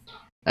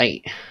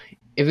 like,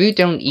 if you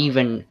don't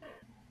even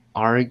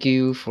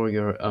argue for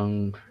your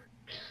own,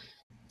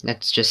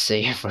 let's just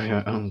say for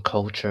your own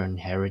culture and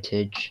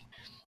heritage,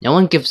 no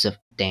one gives a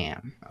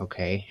damn,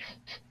 okay?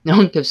 No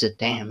one gives a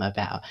damn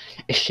about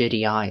a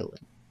shitty island.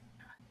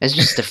 It's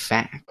just a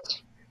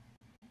fact.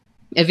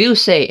 If you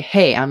say,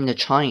 hey, I'm the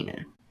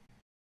China,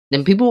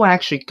 then people will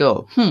actually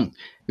go,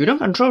 you don't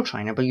control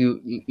China, but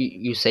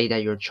you say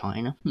that you're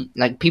China?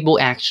 Like, people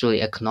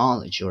actually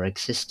acknowledge your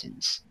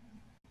existence.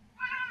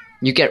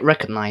 You get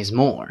recognized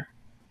more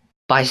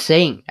by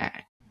saying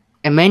that.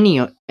 And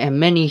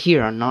many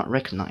here are not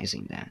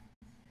recognizing that.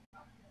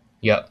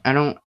 Yep.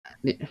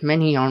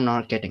 Many are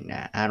not getting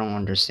that. I don't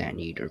understand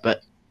either.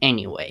 But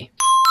anyway.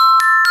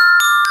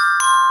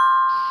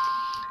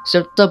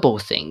 So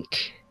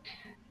doublethink.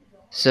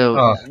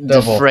 So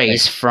the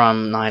phrase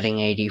from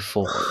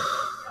 1984.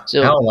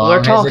 So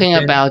we're talking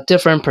about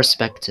different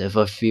perspective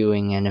of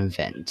viewing an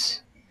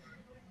event.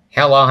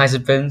 How long has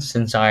it been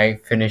since I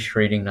finished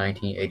reading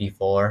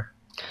 1984?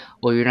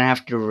 Well, you don't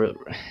have to.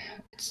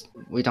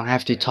 We don't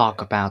have to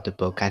talk about the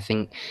book. I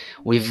think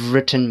we've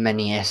written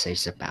many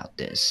essays about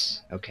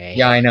this. Okay.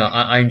 Yeah, I know.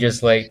 I'm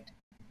just like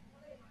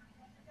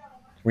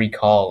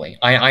recalling.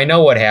 I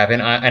know what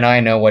happened, and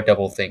I know what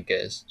doublethink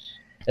is.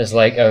 It's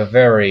like a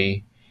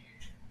very,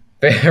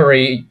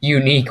 very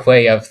unique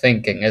way of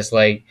thinking. It's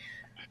like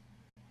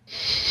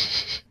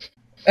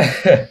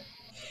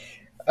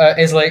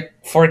it's like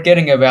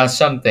forgetting about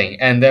something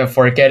and then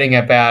forgetting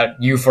about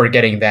you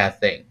forgetting that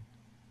thing.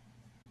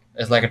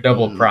 It's like a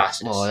double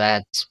process. Well,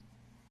 that's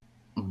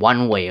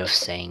one way of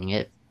saying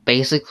it.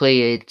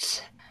 Basically,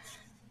 it's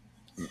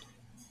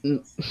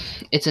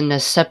an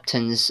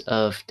acceptance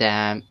of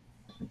that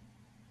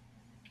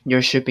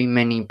there should be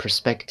many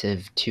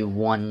perspectives to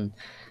one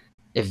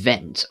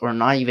event, or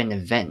not even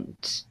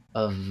event,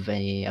 of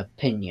a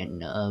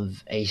opinion,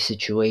 of a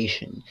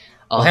situation,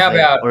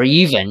 or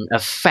even a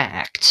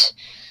fact,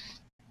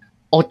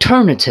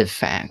 alternative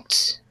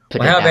facts.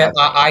 How about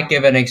I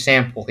give an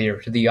example here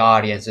to the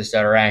audiences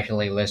that are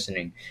actually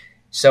listening.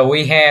 So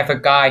we have a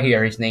guy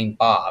here, he's named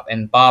Bob,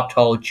 and Bob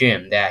told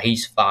Jim that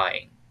he's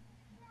flying.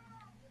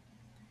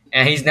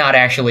 And he's not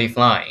actually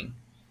flying.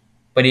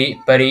 But he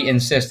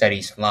insists that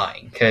he's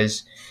flying,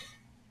 because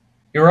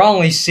you're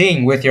only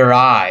seeing with your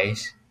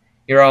eyes.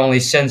 You're only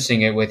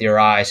sensing it with your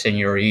eyes and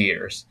your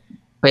ears.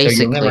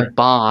 Basically,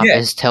 Bob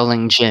is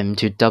telling Jim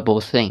to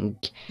double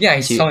think. Yeah,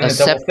 he's telling him to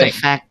accept double think. The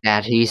fact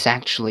that he's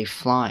actually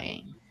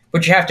flying.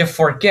 But you have to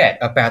forget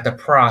about the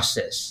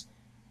process.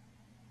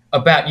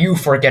 About you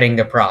forgetting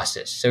the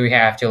process. So you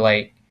have to,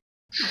 like...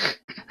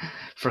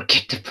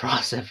 forget the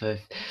process of...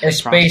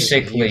 It's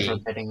basically... you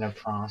forgetting the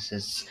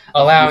process.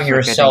 Allowing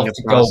yourself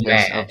to go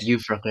mad. Of you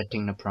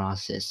forgetting the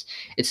process.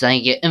 It's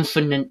like an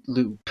infinite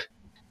loop.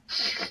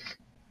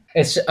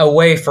 It's a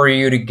way for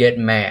you to get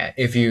mad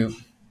if you,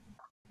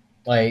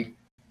 like,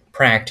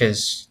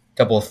 practice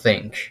double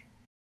think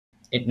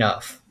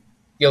enough.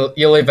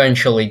 You'll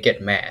eventually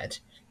get mad.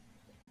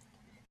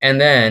 And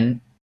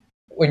then,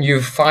 when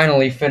you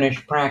finally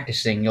finish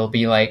practicing, you'll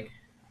be like,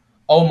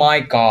 oh my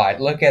god,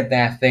 look at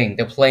that thing.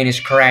 The plane is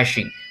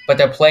crashing, but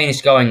the plane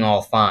is going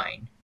all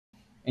fine.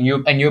 And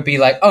you'll be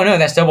like, oh no,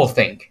 that's double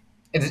think.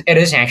 It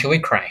is actually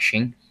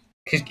crashing.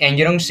 And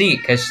you don't see it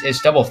because it's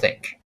double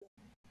think.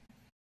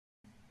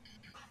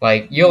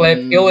 Like, you'll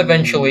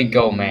eventually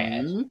go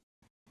mad.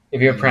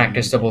 if you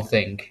practice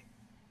doublethink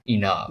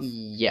enough.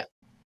 Yeah,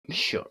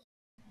 sure.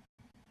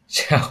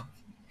 So,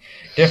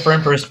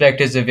 different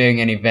perspectives of viewing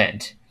an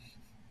event.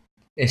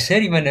 Is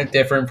it even a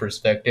different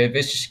perspective?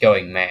 It's just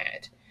going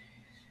mad.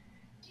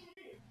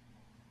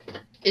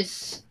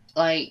 It's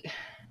like,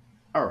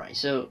 alright,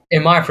 so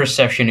In my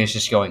perception, it's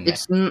just going mad.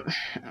 it's.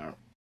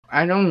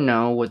 I don't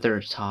know whether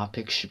the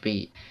topic should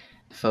be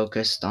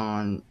focused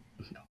on,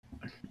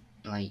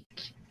 like,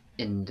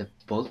 in the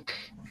book,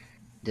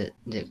 the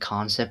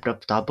concept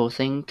of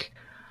doublethink,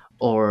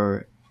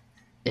 or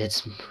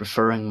it's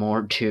referring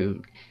more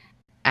to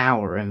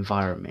our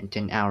environment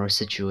and our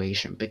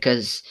situation,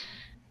 because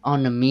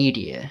on the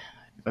media,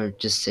 or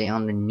just say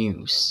on the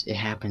news, it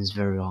happens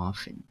very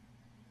often.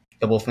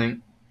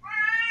 Doublethink?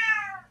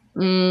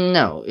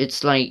 No,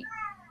 it's like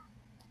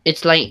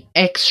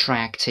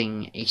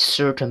extracting a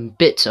certain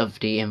bit of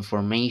the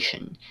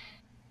information.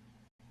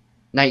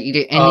 Like an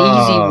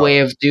easy way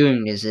of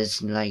doing this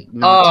is like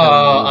not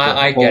telling you the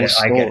I get whole it.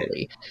 I get it.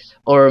 story,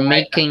 or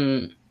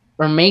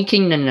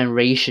making the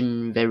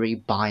narration very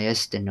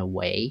biased in a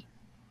way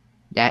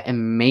that it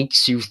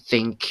makes you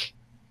think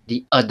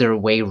the other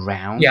way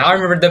round. Yeah, I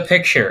remember the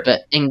picture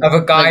But of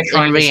a guy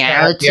trying in to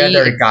stab the reality,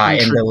 other it guy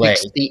in the leg.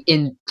 contradicts the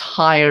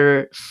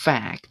entire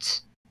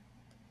fact.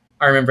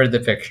 I remember the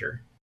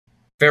picture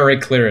very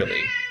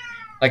clearly.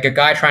 Like a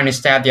guy trying to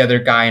stab the other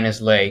guy in his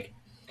leg.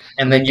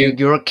 And then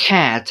Your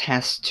cat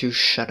has to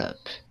shut up.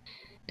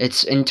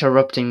 It's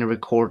interrupting the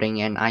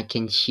recording and I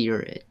can hear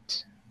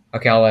it.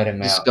 Okay, I'll let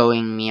him Just out.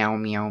 going meow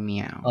meow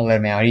meow. I'll let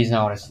him out. He's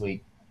not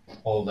asleep.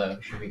 Hold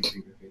up. Should be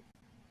sleeping.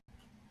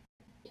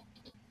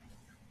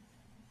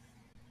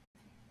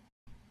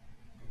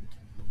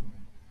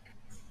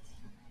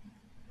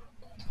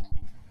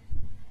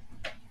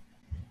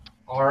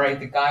 Alright,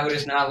 the guy who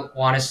does not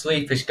want to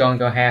sleep is going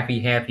to go happy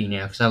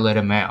now because I let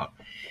him out.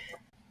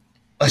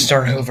 Let's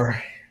start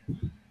over.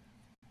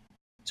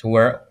 So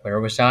where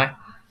was I?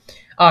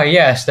 Oh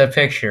yes, the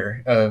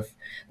picture of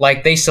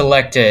like they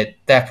selected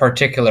that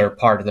particular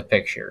part of the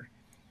picture.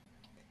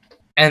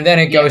 And then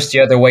it goes the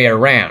other way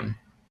around.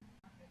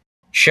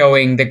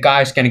 Showing the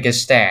guy's gonna get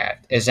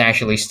stabbed is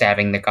actually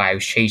stabbing the guy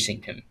who's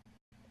chasing him.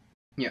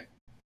 Yeah.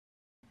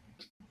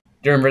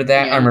 Do you remember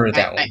that? Yeah, I remember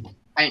that one.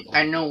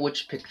 I know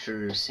which picture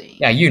you're seeing.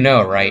 Yeah, you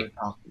know, right?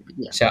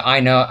 Yeah. So I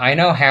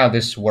know how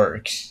this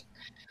works.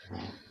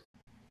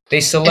 They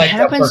select a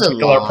happens a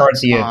particular lot part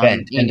of the on,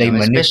 event and they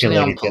especially manipulate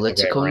on it the other way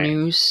political around.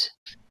 news,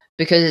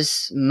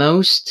 because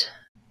most,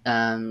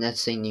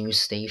 let's say, news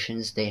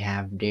stations, they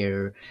have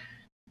their,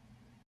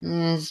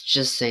 let's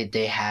just say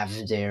they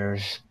have their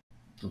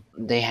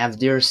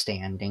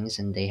standings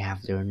and they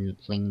have their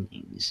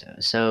leanings.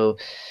 So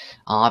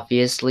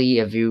obviously,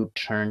 if you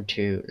turn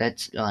to,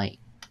 that's like,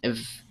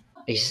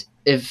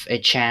 if a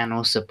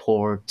channel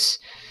supports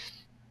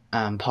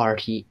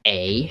party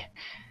A,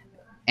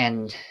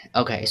 and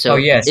okay, so Oh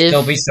yes,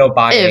 they'll be so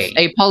by if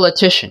A. a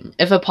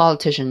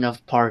politician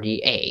of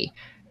party A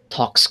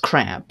talks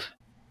crap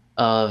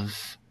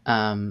of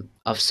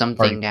something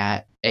Party.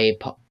 that a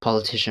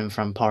politician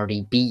from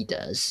party B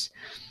does,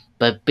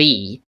 but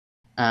B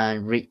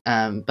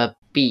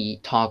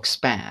talks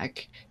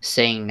back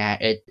saying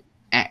that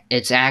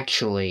it's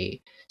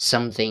actually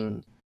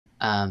something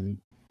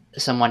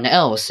someone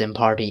else in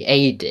party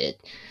A did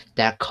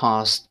that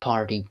caused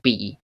party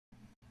B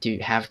to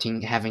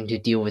having to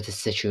deal with the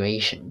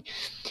situation.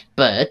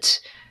 But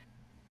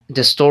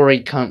the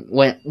story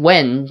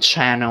when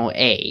channel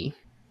A,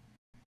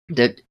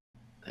 the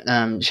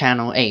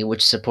channel A,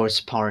 which supports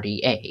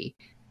party A,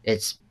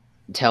 it's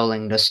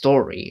telling the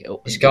story.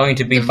 It's going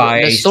to be the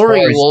biased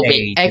story towards will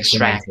be A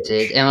extracted,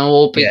 percentage. and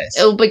it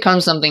Yes. will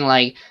become something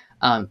like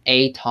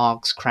A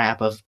talks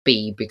crap of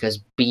B because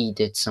B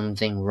did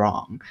something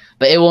wrong,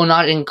 but it will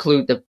not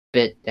include the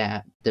bit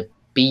that the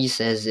B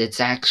says it's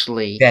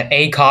actually That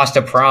A caused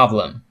a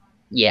problem.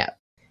 yeah.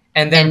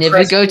 And then if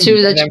you go to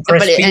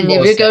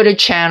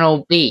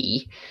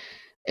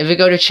if you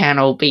go to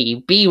channel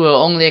B, B will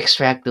only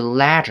extract the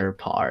latter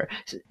part.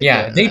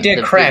 Yeah, they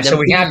did crap, so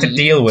we have to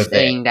deal with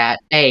saying it. that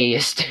A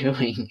is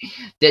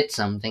did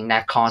something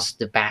that caused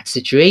the bad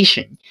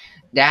situation.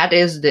 That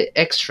is the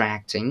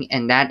extracting,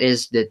 and that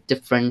is the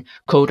different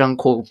quote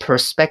unquote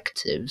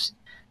perspectives.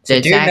 So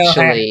do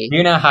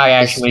you know how I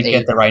actually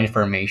get the right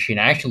information?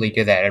 I actually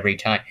do that every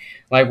time.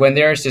 Like when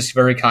there's this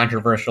very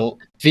controversial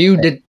view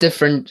the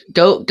different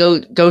go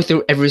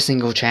through every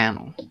single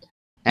channel.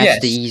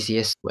 That's the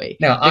easiest way.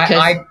 No,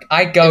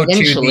 I go to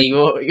eventually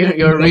you'll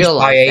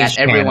realize that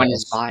everyone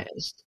is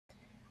biased.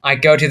 I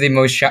go to the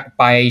most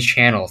biased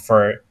channel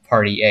for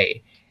party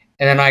A,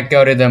 and then I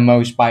go to the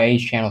most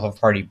biased channel for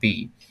party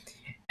B,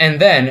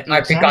 and then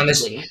I pick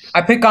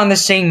on the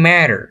same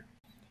matter,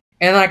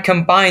 and I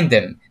combine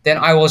them. Then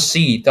I will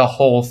see the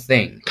whole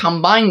thing.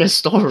 Combine the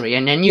story,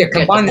 and then you get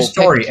combine the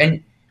story,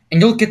 picture.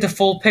 and you'll get the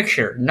full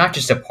picture, not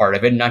just a part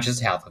of it, not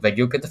just half of it.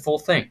 You'll get the full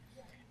thing.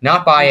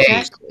 Not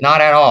biased,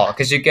 not at all,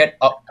 because you get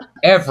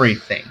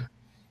everything.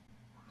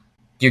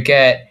 You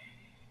get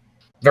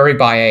very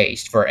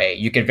biased for A,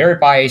 you get very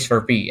biased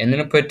for B, and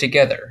then put it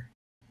together.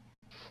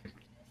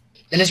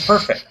 then it's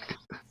perfect.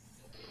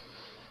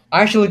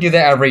 I actually do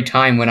that every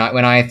time when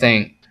I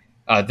think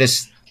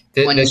this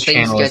When this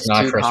things channel is get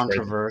not too trustworthy.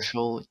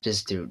 controversial,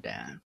 just do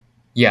that.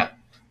 Yeah,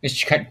 it's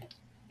too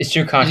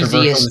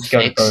controversial. Easiest Let's go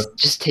to fix both.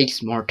 just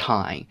takes more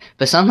time,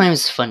 but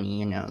sometimes it's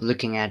funny,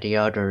 looking at the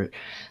other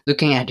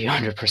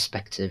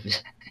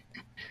perspectives.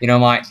 You know,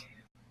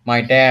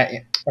 my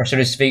dad, or so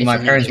to speak, It's my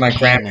an parents, my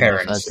entertainment of other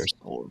grandparents,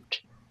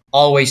 sort.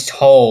 always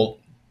told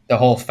the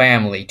whole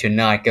family to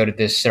not go to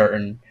this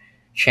certain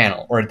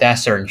channel or that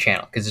certain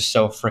channel because it's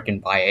so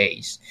freaking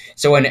biased.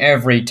 So in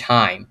every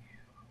time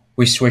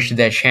we switched to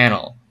that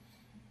channel,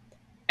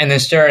 and then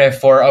started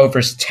for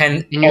over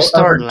And you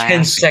start over 10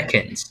 laughing.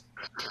 seconds,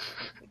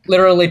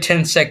 literally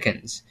 10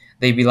 seconds,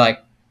 they'd be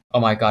like, "Oh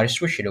my god,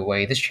 switch it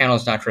away. This channel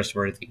is not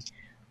trustworthy."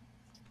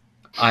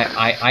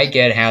 I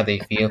get how they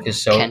feel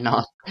because so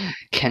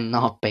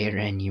Cannot bear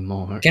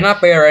anymore. cannot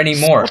bear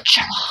anymore. Switch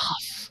it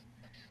off.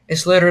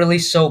 It's literally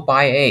so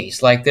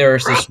biased. Like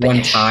there's this one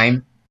Rubbish.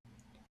 time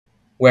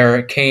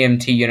where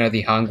KMT,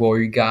 the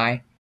Hangul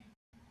guy,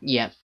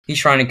 Yep. he's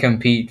trying to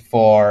compete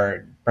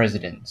for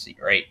presidency,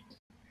 right?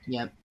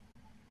 Yep.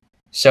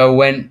 So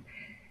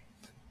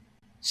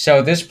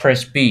this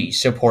press B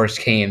supports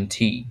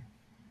KMT,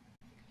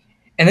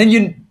 and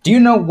then do you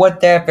know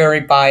what that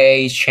very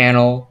biased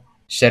channel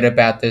said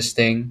about this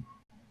thing?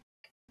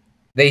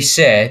 They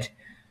said,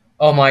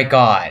 "Oh my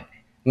god,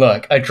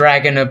 look, a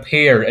dragon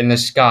appeared in the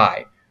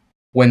sky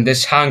when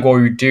this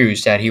Hangul dude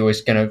said he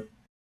was gonna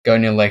go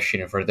in an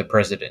election for the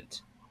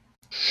president."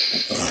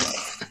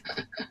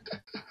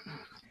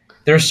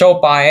 They're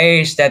so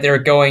biased that they're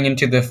going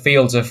into the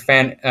fields of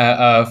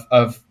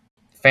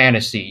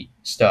fantasy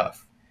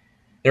stuff.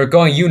 They're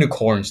going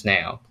unicorns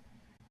now.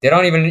 They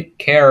don't even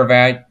care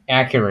about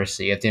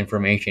accuracy of the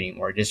information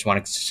anymore. They just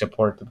want to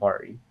support the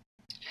party.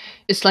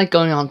 It's like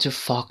going on to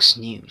Fox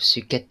News.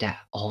 You get that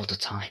all the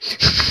time.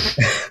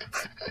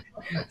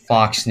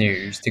 Fox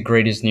News, the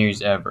greatest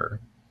news ever.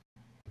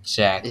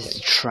 Exactly. It's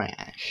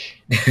trash.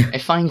 I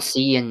find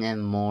CNN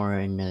more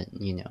in a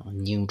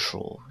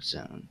neutral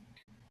zone.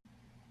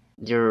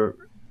 They're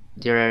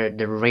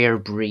the rare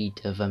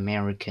breed of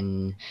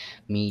American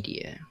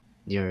media.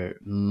 They're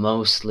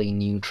mostly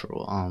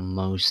neutral on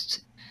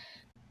most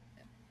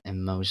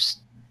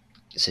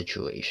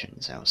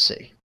situations, I'll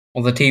say.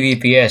 Well, the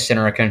TVPS in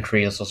our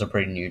country is also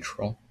pretty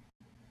neutral.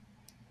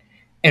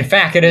 In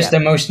fact, it is the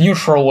most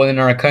neutral one in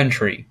our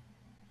country.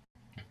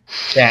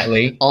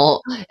 Sadly.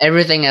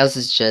 Everything else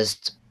is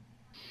just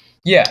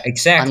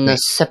exactly.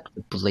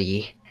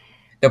 unacceptably.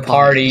 The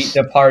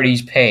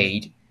parties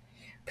paid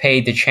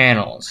the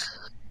channels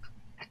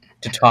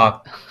to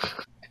talk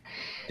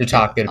good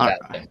about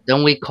them.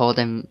 Don't we call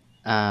them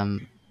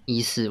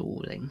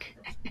 1450?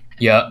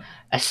 Yep.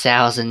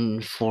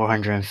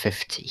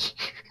 1,450.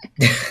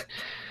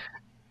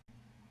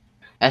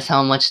 That's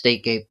how much they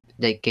get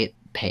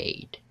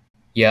paid.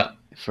 Yep.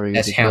 For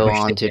you to go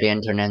onto the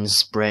internet and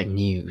spread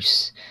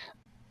news.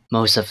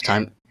 Most of the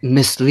time,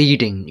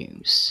 misleading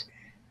news.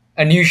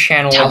 A news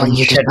channel was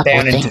shut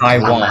down in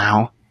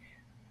Taiwan.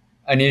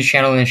 A news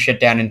channel was shut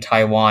down in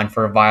Taiwan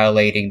for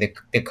violating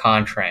the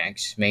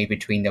contracts made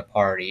between the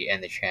party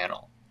and the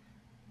channel.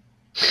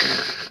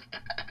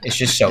 It's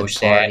just so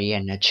sad. The party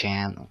and the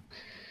channel.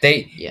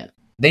 They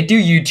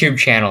do YouTube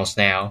channels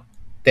now.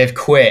 They've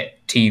quit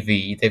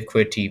TV. They've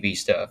quit TV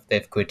stuff.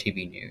 They've quit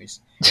TV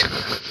news.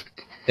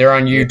 They're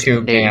on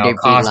YouTube now,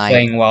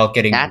 cosplaying while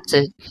getting. That's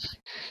it.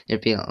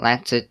 They'd be like,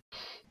 "That's it.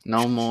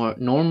 No more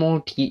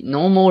TV.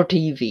 No more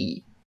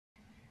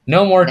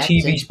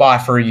TV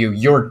spot for you.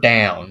 You're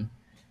down."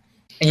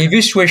 And if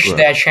you switch to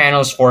that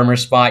channel's former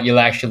spot, you'll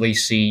actually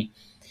see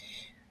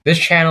this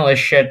channel is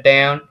shut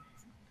down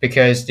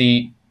because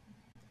something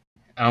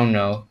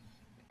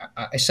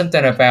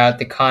about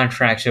the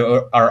contracts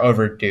are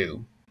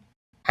overdue,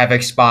 have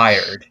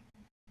expired.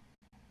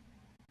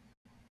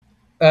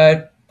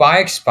 By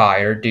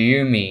expired, do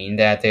you mean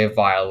that they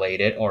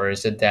violated, or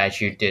is it that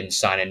you didn't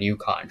sign a new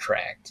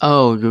contract?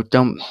 Oh, you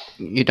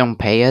don't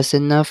pay us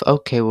enough?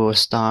 Okay, we'll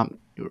stop,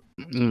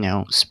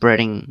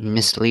 spreading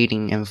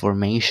misleading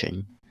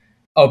information.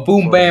 Oh,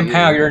 boom, bam,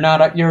 pow! You're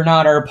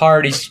not our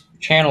party's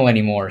channel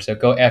anymore. So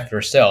go F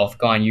yourself.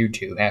 Go on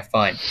YouTube. Have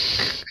fun.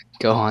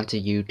 Go on to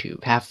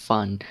YouTube. Have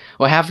fun.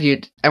 We'll have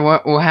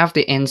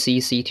the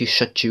NCC to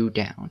shut you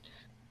down.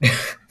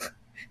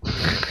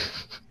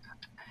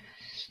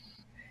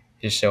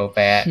 Just so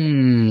bad.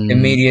 The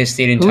media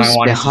state in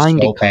Taiwan is just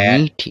so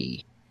bad.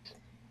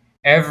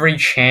 Every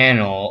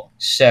channel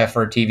set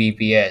for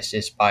TVPS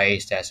is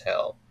biased as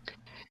hell.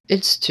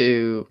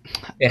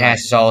 It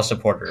has all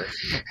supporters.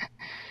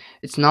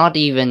 It's not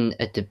even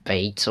a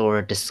debate or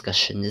a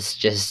discussion. It's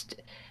just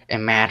a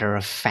matter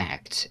of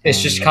fact.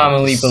 It's just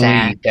commonly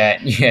believed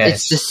that, yes.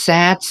 It's the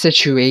sad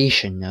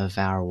situation of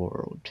our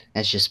world.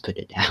 Let's just put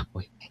it that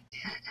way.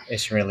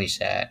 It's really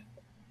sad.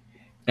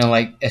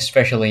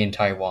 Especially in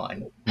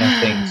Taiwan.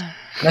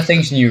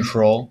 Nothing's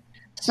neutral.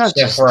 It's not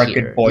just for here.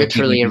 A good boy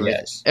Literally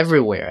TVPS.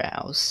 Everywhere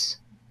else.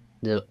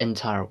 The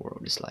entire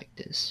world is like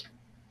this.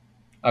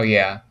 Oh,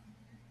 yeah.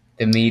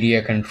 the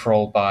media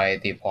controlled by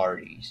the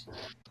parties.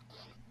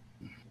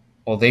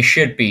 Well, they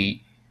should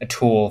be a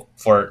tool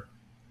for,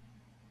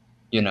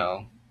 you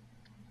know,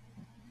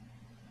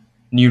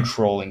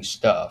 neutraling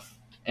stuff.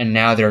 And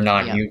now they're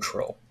not Yeah.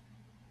 neutral.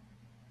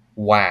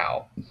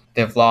 Wow.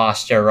 They've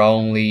lost their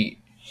only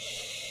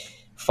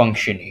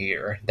function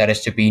here. That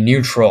is to be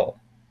neutral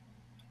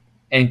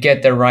and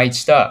get the right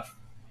stuff.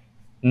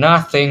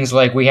 Not things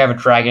like we have a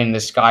dragon in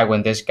the sky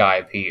when this guy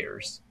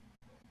appears.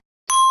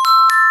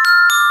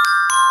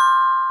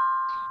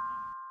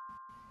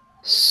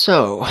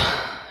 So,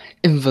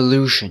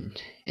 involution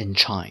in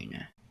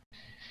China.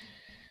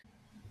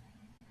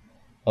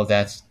 Well,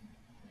 that's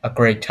a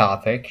great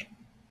topic.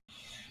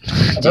 Do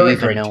you very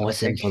even great know what's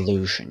topic.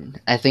 involution?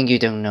 I think you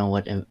don't know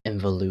what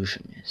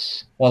involution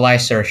is. Well, I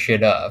searched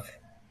it up.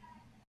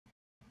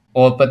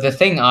 Well, but the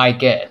thing I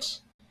get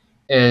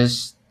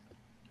is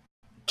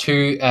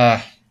to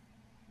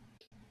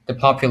the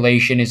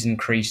population is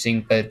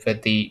increasing, but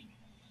the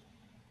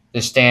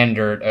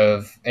standard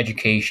of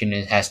education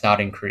has not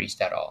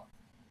increased at all.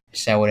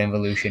 Is that what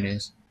involution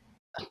is?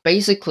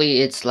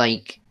 Basically, it's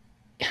like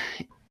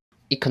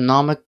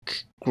economic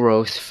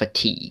growth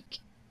fatigue.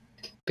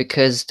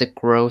 Because the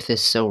growth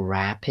is so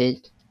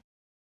rapid,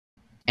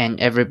 and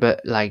everybody,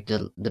 like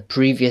the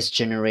previous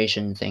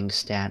generation,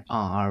 thinks that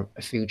our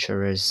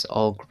future is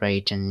all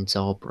great and it's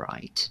all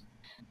bright.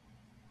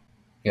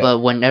 Yep.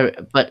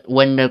 But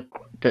when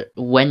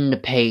the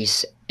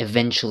pace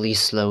eventually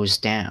slows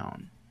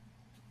down,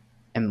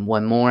 and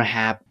when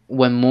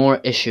more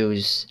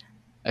issues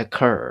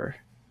occur,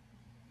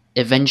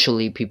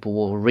 eventually people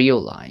will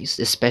realize,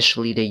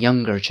 especially the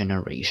younger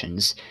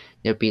generations,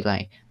 they'll be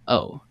like,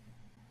 oh,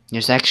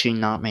 there's actually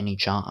not many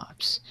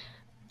jobs.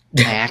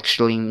 I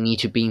actually need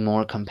to be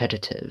more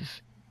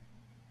competitive.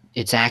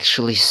 It's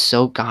actually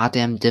so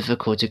goddamn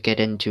difficult to get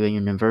into a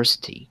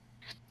university.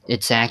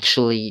 It's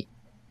actually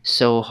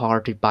so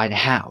hard to buy the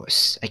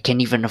house. I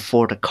can't even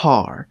afford a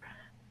car.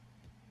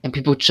 And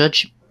people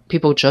judge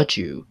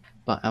you,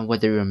 but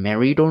whether you're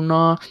married or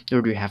not,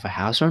 whether you have a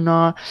house or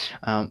not,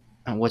 and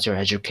what's your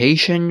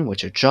education,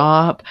 what's your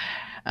job,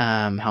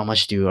 how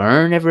much do you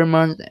earn every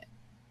month.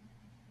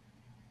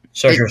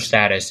 Social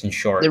status, in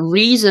short. The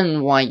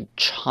reason why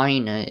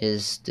China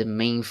is the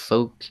main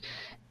focus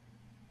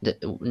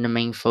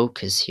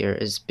here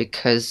is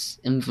because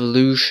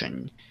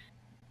involution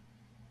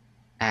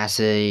as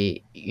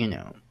a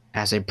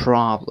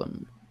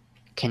problem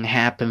can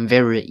happen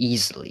very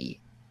easily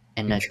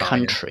in a China.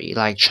 country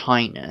like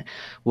China,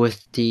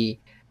 with the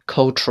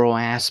cultural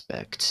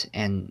aspect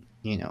and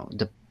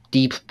the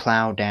deep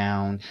plow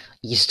down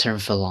Eastern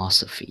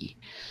philosophy.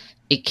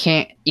 It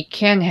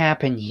can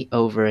happen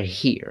over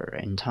here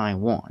in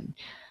Taiwan,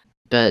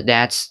 but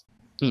that's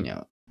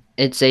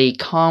it's a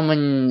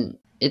common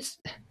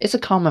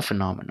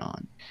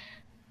phenomenon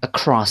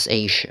across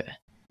Asia.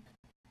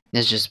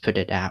 Let's just put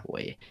it that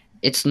way.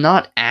 It's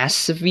not as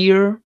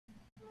severe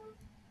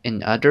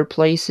in other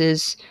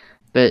places,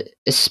 but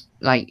it's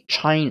like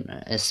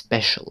China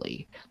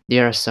especially, they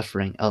are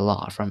suffering a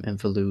lot from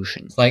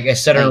involution. It's like a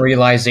sudden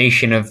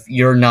realization of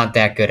you're not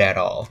that good at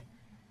all.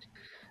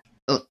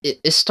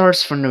 It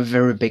starts from the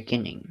very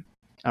beginning.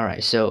 All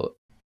right, so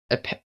a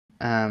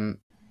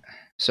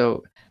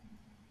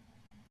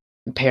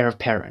pair of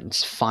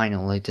parents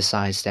finally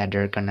decides that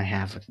they're gonna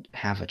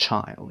have a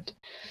child,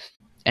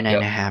 and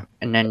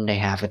then they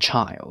have a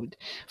child.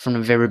 From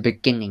the very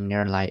beginning,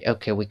 they're like,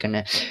 okay, we're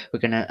gonna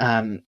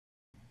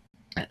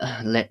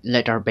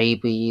let our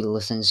baby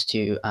listens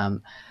to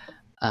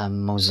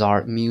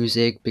Mozart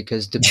music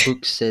because the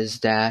book says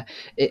that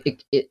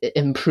it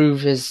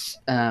improves his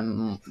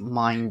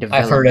mind development.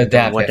 I've heard of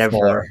that or whatever.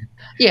 before.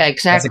 Yeah,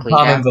 exactly. That's a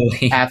common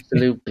belief.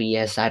 Absolutely,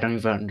 yes. I don't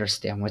even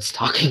understand what's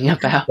talking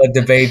about. Let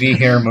the baby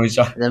hear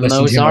Mozart. The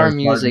Mozart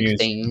music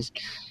things.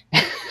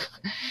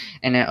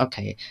 And then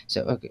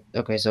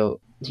so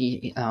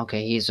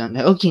he's on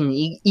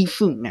eat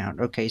food now.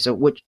 Okay, so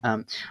which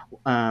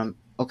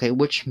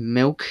which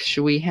milk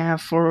should we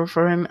have for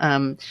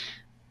him?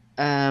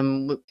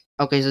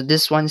 Okay, so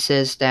this one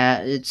says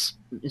that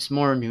it's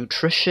more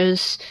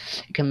nutritious.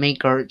 It can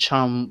make our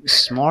child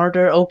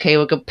smarter. Okay,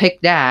 we can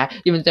pick that,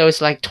 even though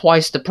it's like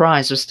twice the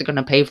price. We're still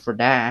gonna pay for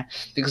that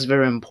because it's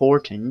very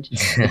important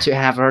to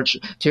have our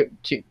to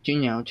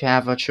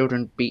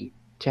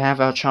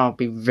have our child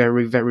be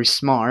very, very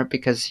smart,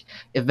 because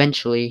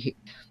eventually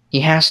he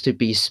has to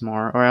be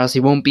smart or else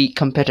he won't be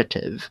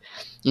competitive.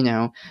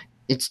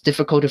 It's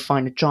difficult to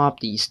find a job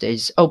these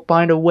days. Oh,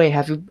 by the way,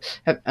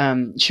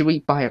 should we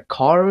buy a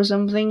car or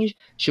something?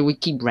 Should we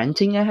keep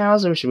renting a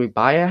house or should we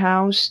buy a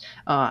house?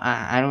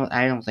 I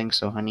don't think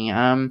so, honey.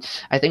 I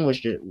think we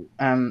should.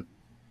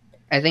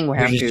 I think we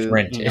have to.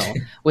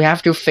 We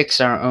have to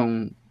fix our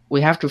own. We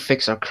have to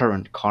fix our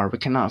current car. We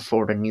cannot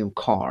afford a new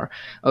car.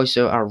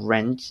 Also, our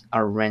rent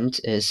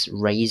is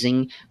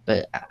raising,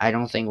 but I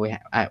don't think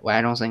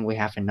I don't think we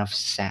have enough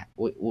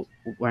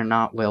we're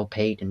not well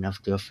paid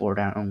enough to afford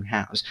our own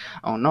house.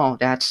 Oh no,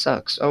 that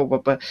sucks. Oh,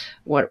 but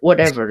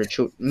whatever.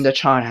 The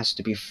child has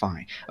to be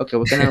fine. Okay,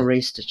 we're gonna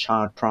raise the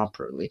child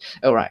properly.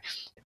 All right.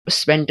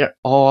 spend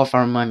all of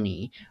our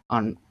money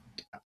on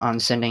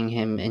sending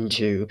him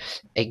into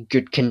a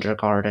good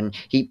kindergarten,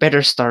 he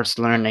better starts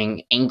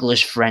learning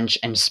English, French,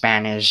 and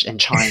Spanish and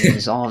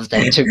Chinese, all of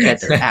them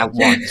together at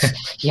once.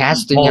 He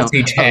has to know a lot of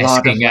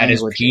Multitasking at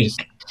his languages.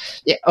 peak.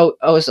 Yeah.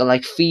 Also,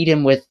 like, feed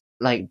him with,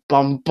 like,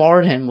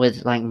 bombard him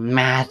with, like,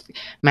 math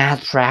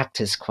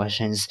practice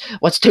questions.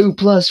 What's 2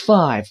 plus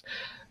 5?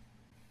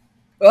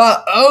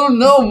 Oh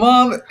no,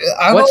 Mom!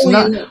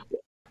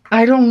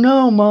 I don't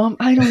know, Mom.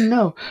 I don't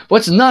know.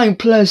 What's 9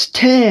 plus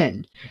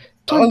 10?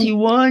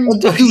 21.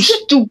 You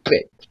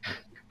stupid.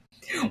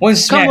 One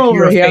smack Come to over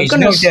your here. I'm face.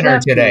 gonna No dinner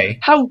slap you. today.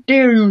 How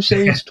dare you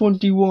say it's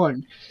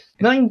 21?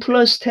 9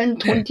 plus 10,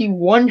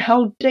 21.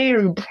 How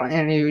dare you?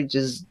 And you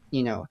just,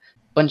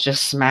 bunch of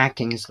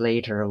smackings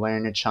later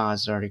when the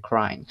child's already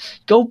crying.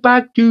 Go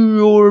back to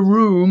your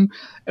room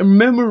and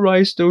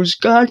memorize those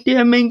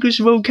goddamn English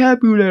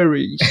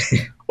vocabularies.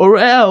 Or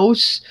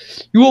else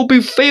you will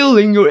be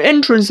failing your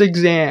entrance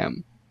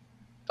exam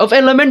of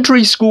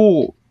elementary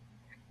school.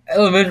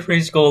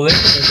 Elementary school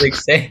entrance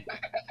exam.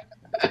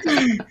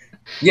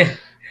 Yeah,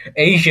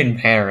 Asian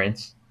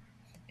parents.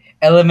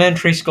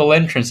 Elementary school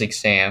entrance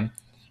exam.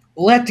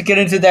 We'll have to get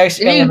into that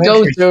And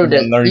elementary school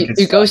and learn good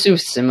you go stuff. through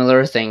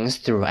similar things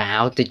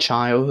throughout the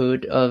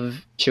childhood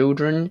of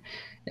children.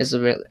 It's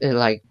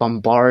like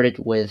bombarded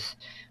with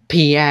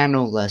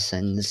piano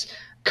lessons,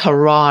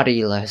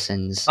 karate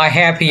lessons. I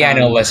have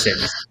piano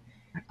lessons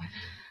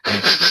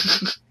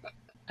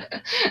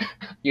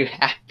You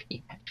happy?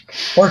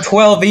 for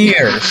 12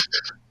 years.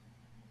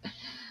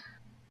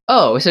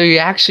 Oh, so you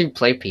actually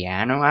play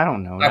piano? I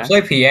don't know. I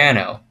play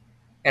piano,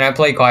 and I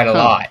play quite a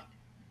lot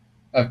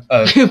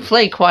of You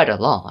play quite a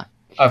lot.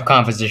 of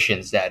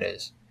compositions. That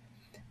is.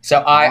 So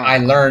I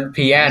learned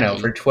piano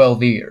for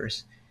 12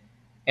 years,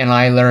 and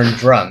I learned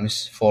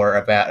drums for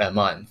about a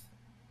month.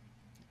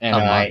 And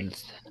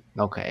month.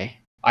 Okay.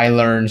 I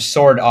learned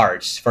sword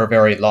arts for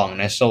very long,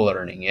 and I'm still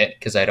learning it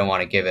because I don't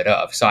want to give it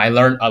up. So I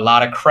learned a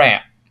lot of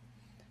crap.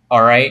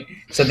 All right,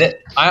 so that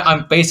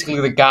I'm basically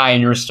the guy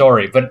in your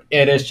story, but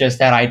it is just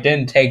that I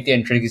didn't take the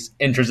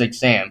entrance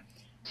exam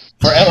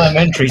for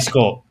elementary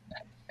school.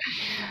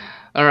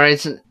 All right,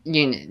 so,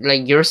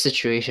 like, your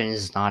situation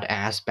is not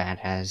as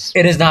bad as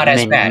It is not as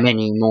many, bad.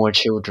 many more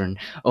children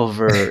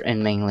over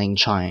in mainland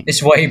China.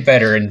 It's way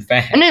better, in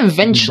fact. And then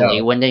eventually,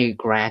 No. when they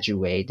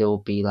graduate, they'll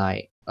be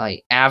like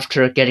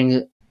after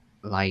getting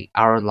like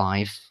our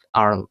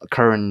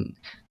current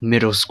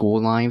middle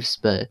school lives,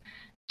 but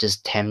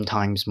just 10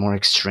 times more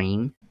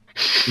extreme.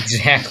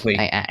 Exactly.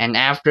 And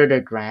after the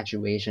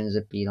graduations,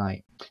 it'd be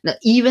like,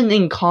 even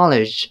in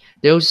college,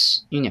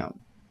 those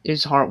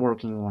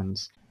hardworking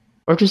ones,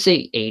 or to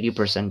say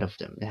 80% of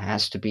them, it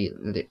has to be,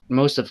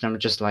 most of them are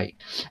just like,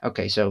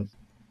 okay,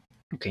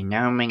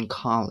 now I'm in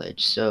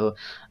college, so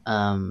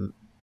I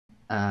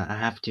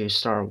have to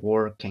start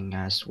working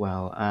as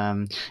well.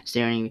 Is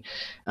there any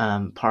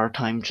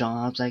part-time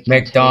jobs I can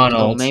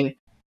McDonald's. take? Maybe.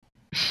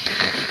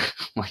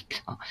 My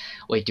God.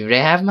 Wait, do they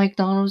have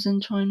McDonald's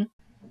in China?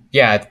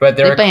 Yeah, but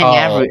they're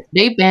called.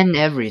 They ban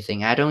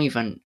everything. I don't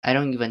even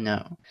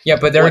know. Yeah,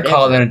 but they're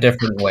called in a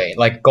different way,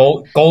 like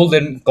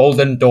golden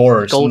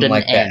doors, Golden something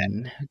like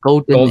M. that.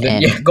 Golden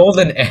M. Yeah,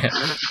 golden M.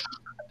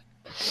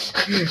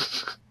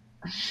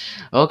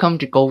 Welcome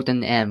to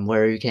Golden M,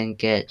 where you can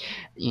get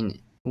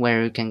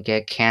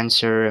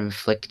cancer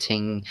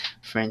inflicting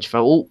French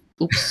fries. Oh,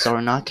 oops,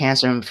 sorry, not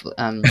cancer.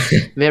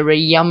 Very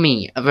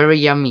yummy,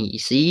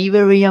 See,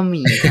 very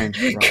yummy French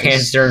fries.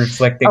 Cancer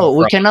inflicting. Oh,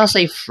 we cannot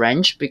say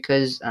French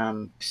because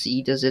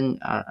C doesn't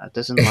like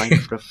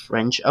the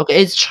French.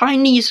 Okay, it's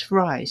Chinese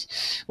fries.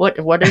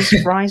 What is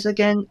fries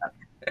again?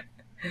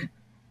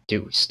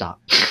 Dude,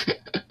 stop.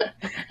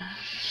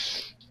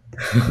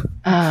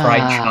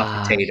 Fried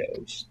chopped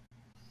potatoes.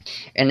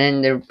 And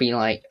then there'd be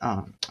like,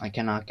 I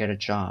cannot get a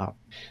job.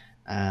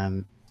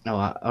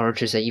 Or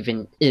to say,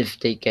 even if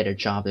they get a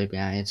job, they'd be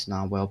like, it's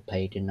not well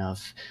paid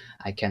enough.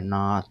 I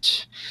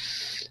cannot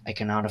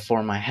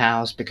afford my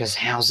house because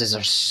houses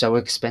are so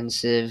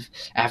expensive.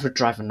 I have to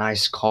drive a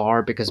nice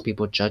car because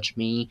people judge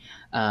me.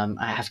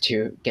 I have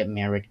to get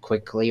married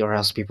quickly or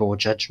else people will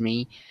judge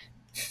me.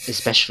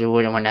 Especially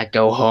when I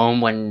go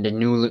home when the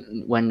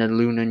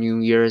Lunar New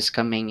Year is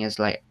coming, it's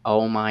like,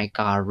 oh my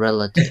God,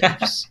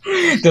 relatives,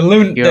 the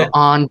lunatic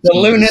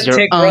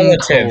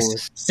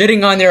relatives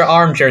sitting on their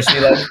armchairs,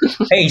 be like,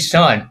 "Hey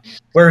son,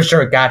 where's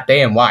your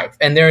goddamn wife?"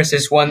 And there's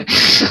this one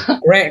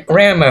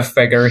grandma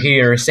figure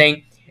here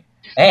saying,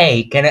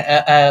 "Hey,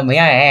 may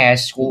I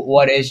ask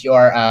what is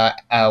your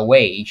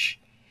wage?"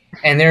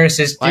 And there's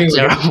this dude. What's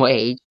your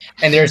wage?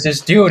 And there's this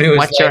dude who's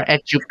what's your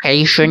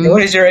education?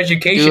 What is your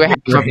education? Do you have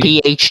a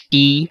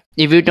PhD?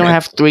 If you don't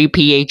have 3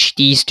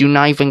 PhDs, do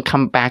not even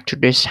come back to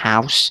this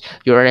house.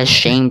 You're a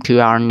shame to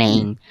our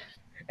name.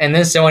 And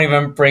then someone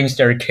even brings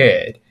their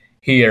kid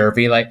here,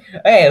 be like,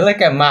 "Hey,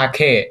 look at my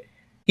kid.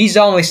 He's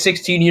only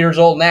 16 years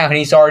old now, and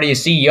he's already a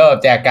CEO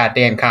of that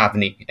goddamn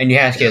company." And you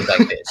have kids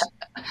like this.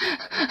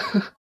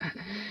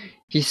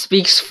 He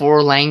speaks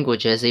 4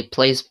 languages. He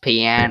plays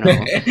piano.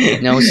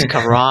 Knows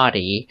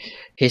karate.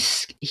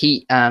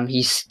 He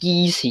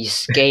skis, he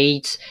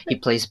skates, he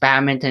plays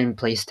badminton,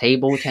 plays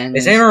table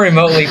tennis. Is it even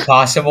remotely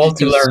possible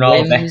to He learn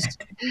all swims.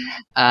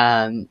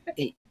 that?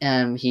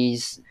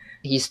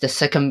 He's the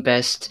second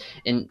best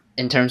in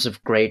terms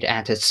of grade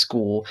at his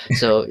school.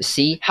 So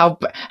see how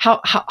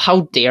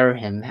dare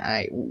him?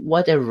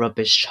 What a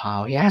rubbish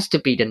child! He has to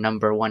be the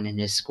number one in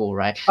his school,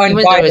 right? And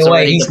Even by though it's the way,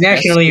 already he's the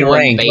best nationally school in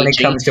ranked when it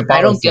Beijing, comes to I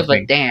bottle don't give a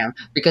flipping. damn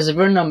because if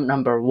you're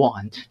number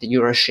one, then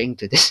you're ashamed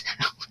to this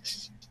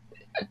house.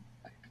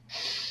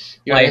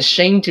 You're Like-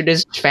 ashamed to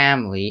this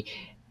family,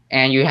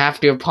 and you have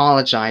to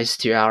apologize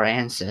to our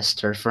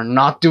ancestors for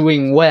not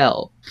doing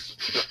well.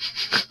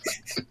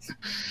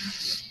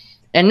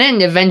 And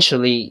then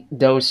eventually,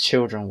 those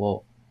children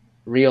will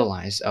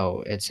realize,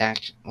 oh,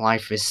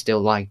 life is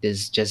still like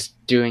this, just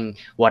doing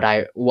what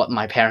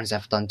my parents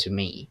have done to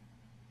me,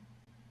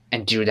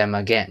 and do them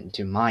again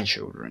to my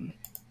children.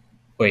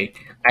 Wait,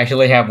 I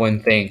actually have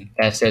one thing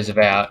that says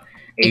about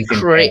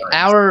Asian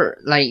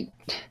parents.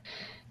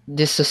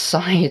 The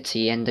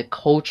society and the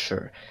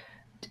culture,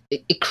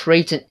 it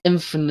creates an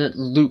infinite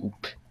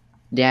loop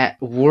that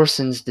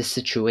worsens the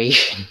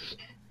situation.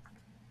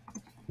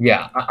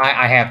 Yeah,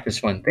 I have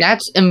this one thing.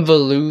 That's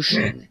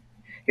involution.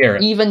 Here,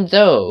 Even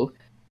though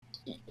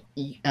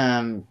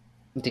the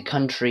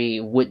country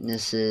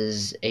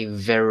witnesses a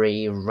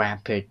very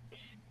rapid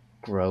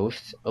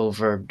growth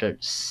over the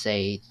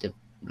 70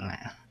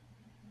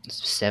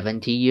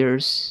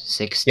 years,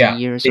 60 yeah,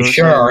 years they or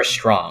sure so. are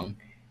strong,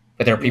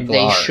 but their people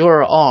They are.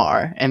 sure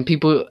are, and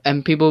people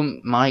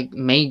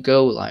may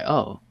go like,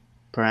 oh,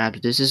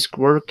 perhaps this is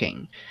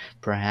working,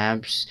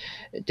 perhaps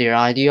their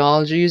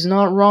ideology is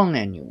not wrong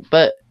anymore.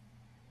 But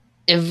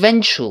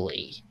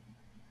eventually,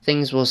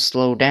 things will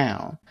slow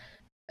down,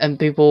 and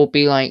people will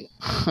be like,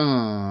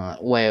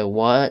 wait,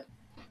 what?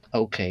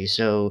 Okay,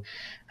 so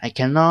I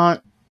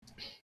cannot.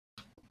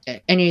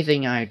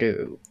 Anything I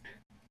do,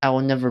 I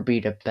will never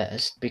be the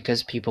best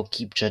because people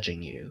keep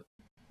judging you.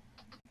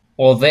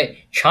 Well,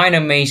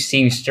 China may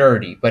seem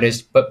sturdy, but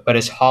it's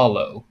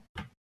hollow.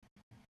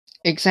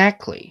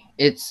 Exactly.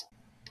 It's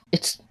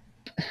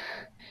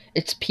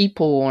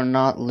people who are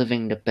not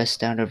living the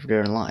best out of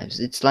their lives.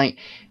 It's like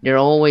they're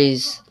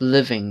always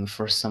living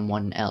for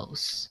someone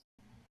else.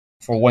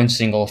 For one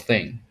single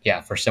thing.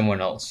 Yeah, for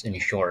someone else, in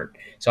short.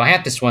 So I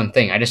have this one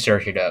thing, I just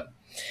searched it up.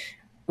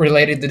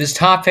 Related to this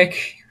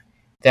topic,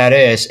 that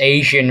is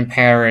Asian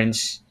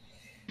parents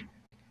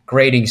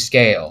grading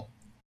scale.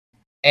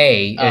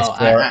 A is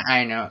for...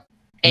 I know.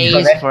 A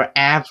is for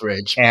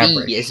average.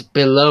 B is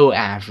below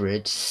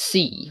average.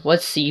 C.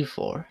 What's C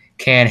for?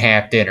 Can't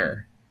have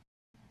dinner.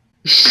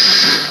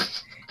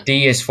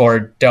 D is for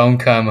don't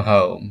come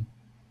home.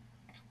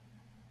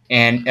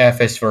 And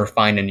F is for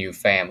find a new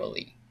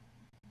family.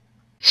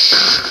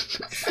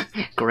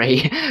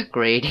 Grading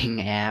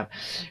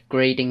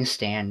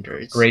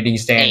standards. Grading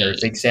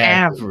standards, A,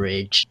 exactly.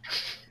 Average.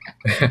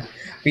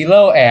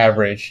 Below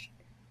average.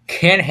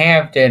 Can't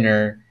have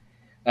dinner.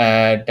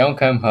 Don't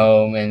come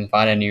home and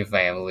find a new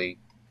family.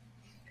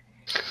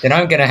 Then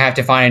I'm gonna have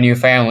to find a new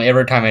family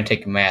every time I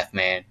take math,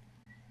 man.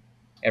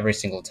 Every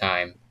single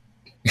time.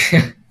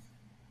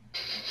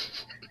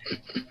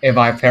 If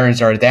my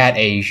parents are that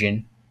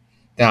Asian,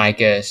 then I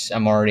guess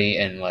I'm already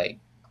in, like,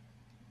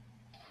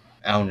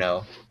 I don't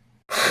know.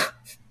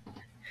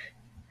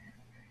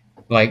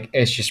 Like,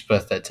 it's just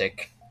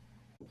pathetic.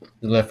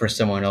 They live for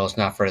someone else,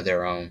 not for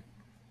their own.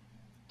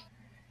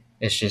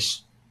 It's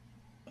just...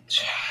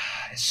 it's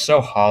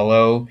so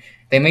hollow.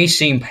 They may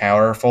seem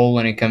powerful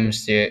when it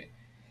comes to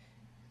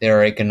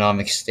their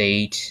economic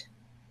state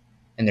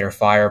and their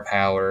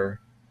firepower,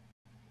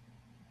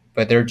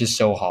 but they're just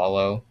so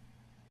hollow,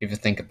 if you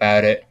think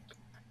about it.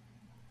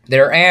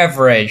 Their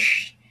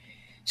average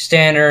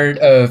standard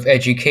of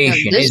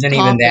education isn't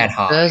even that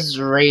high. This does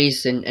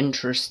raise an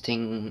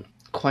interesting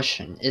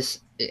question.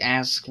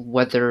 Ask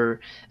whether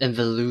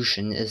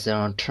evolution is an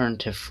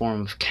alternative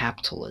form of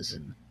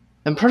capitalism.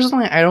 And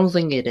personally, I don't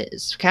think it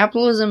is.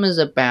 Capitalism is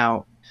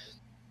about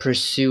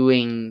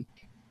pursuing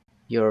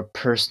your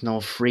personal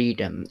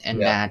freedom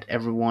and that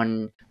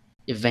everyone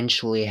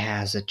eventually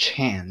has a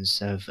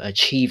chance of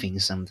achieving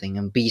something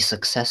and be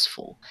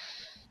successful.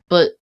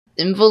 But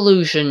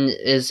evolution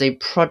is a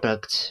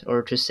product,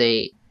 or to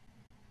say,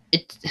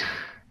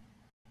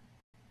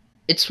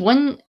 it's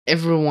when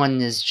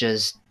everyone is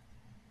just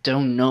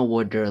don't know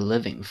what they're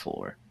living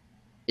for.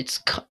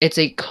 It's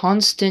a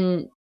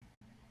constant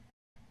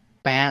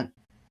bad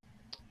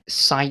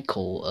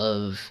cycle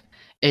of...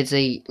 it's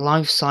a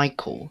life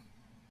cycle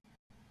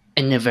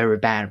in a very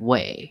bad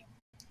way.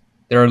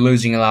 They're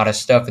losing a lot of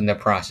stuff in the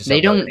process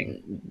of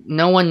learning.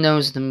 No one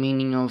knows the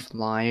meaning of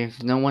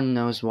life. No one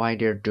knows why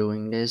they're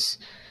doing this.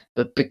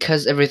 But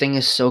because everything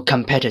is so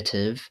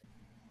competitive,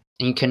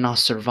 and you cannot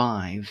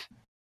survive.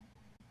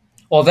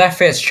 Well, that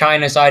fits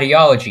China's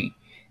ideology.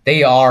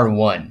 They are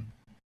one.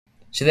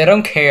 So they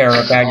don't care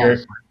about your...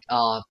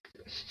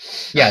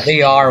 Yeah,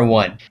 they are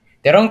one.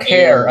 They don't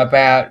care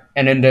about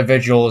an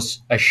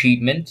individual's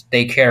achievement.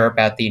 They care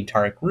about the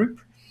entire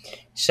group.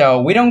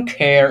 So we don't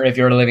care if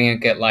you're living a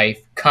good life.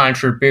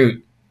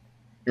 Contribute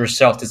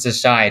yourself to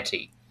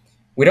society.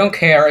 We don't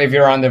care if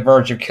you're on the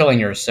verge of killing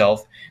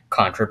yourself.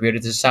 Contribute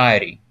to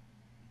society.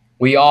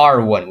 We are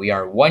one. We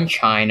are one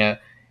China.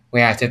 We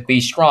have to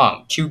be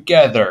strong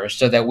together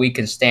so that we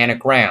can stand a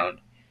ground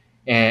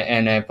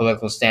in a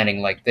political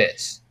standing like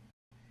this.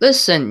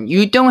 Listen,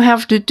 you don't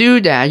have to do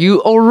that.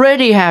 You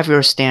already have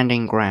your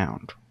standing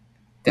ground.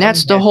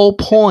 That's the whole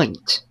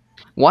point.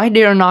 Why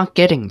they're not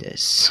getting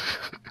this?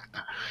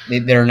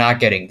 They're not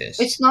getting this.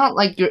 It's not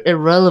like you're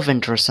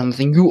irrelevant or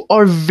something. You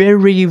are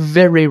very,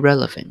 very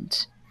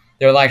relevant.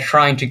 They're like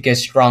trying to get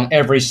strong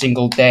every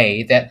single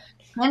day. That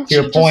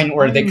to a point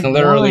where they can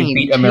literally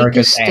beat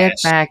America's ass. Take a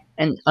step back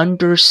and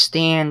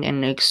understand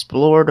and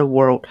explore the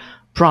world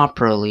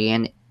properly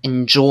and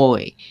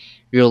enjoy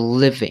your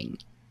living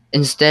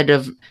instead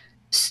of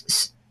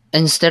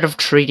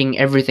treating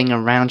everything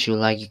around you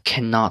like you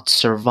cannot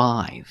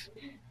survive.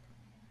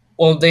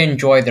 Well, they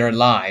enjoy their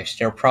lives.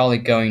 They're probably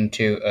going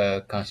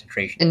to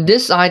concentration. And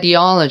this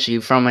ideology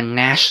from a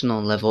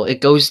national level,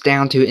 it goes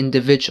down to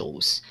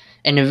individuals.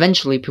 And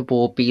eventually people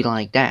will be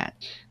like that.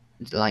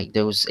 Like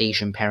those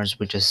Asian parents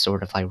would just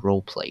sort of like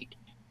role-played.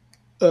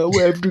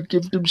 We have to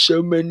give them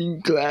so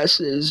many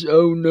classes.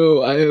 Oh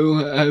no,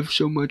 I have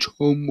so much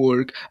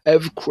homework. I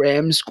have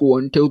cram school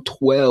until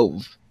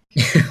 12.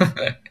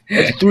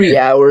 That's 3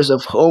 hours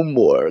of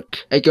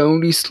homework. I can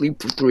only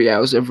sleep for 3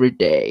 hours every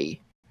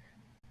day.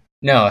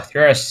 No,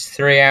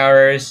 3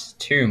 hours,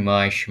 too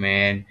much,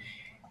 man.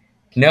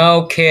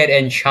 No kid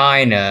in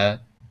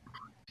China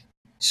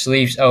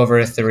sleeps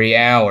over 3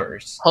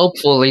 hours.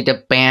 Hopefully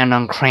the ban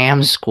on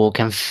cram school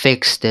can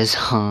fix this,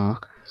 huh?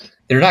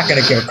 They're not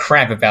gonna give a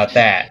crap about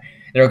that.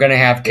 They're gonna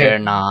have. They're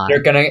not.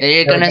 They're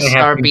gonna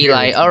start be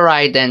like, all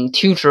right, then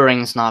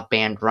tutoring's not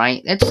banned,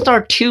 right? Let's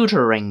start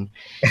tutoring,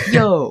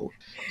 yo.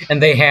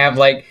 And they have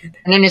like.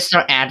 And then they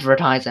start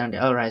advertising.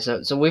 All right,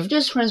 so we've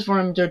just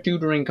transformed their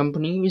tutoring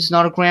company. It's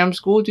not a cram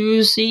school. Do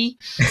you see?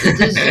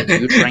 It is a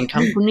tutoring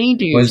company.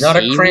 Do you see? It's not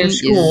a cram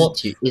school.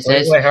 It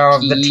says we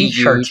have the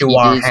teacher to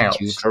our house.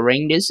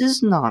 Tutoring. This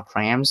is not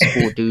cram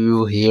school. Do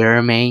you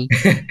hear me?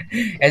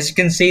 As you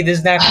can see, this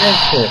is not cram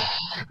school.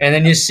 And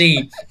then you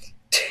see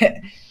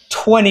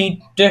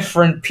 20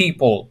 different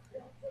people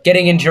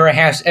getting into your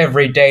house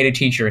every day to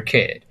teach your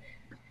kid.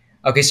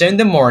 Okay, so in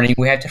the morning,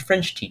 we have the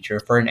French teacher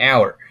for an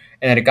hour,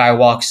 and then a guy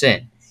walks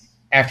in.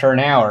 After an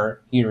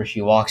hour, he or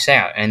she walks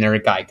out, and then a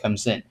guy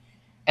comes in.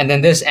 And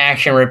then this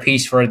action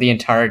repeats for the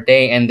entire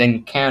day, and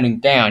then counting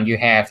down, you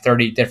have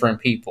 30 different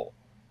people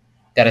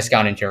that has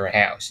gone into your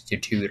house to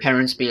tutor.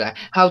 Parents be like,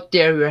 how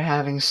dare you're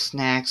having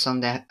snacks on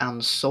the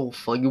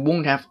sofa? You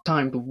won't have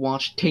time to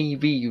watch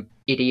TV, you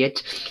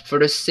idiot. For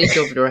the sake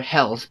of your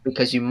health,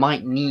 because you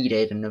might need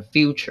it in the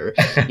future,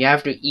 you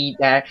have to eat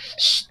that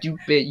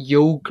stupid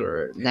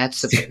yogurt.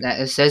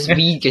 It says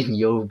vegan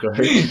yogurt.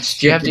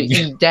 You have to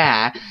eat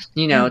that.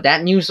 You know,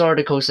 that news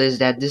article says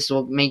that this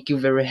will make you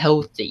very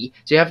healthy.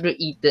 So you have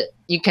to eat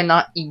you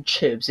cannot eat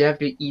chips. You have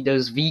to eat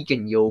those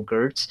vegan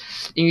yogurts.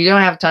 And you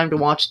don't have time to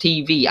watch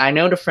TV. I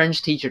know the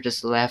French teacher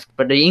just left,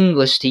 but the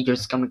English teacher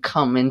is going to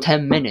come in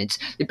 10 minutes.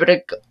 You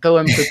better go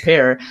and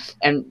prepare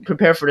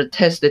for the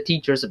test the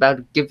teacher is about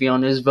to give you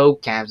on his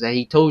vocab that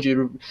he told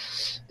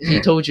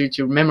you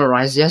to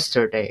memorize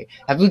yesterday.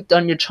 Have you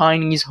done your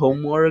Chinese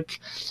homework?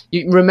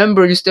 You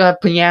remember you still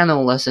have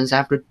piano lessons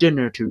after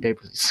dinner today,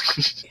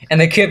 please. And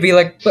the kid be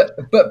like, but,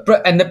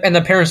 and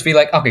the parents be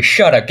like, okay,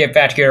 shut up, get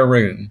back to your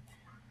room.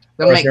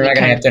 Or you're not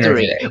gonna have dinner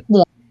today.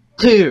 1,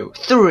 2,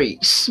 3,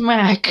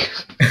 smack.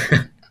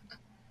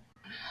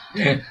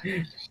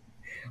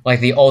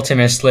 Like the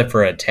ultimate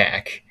slipper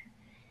attack.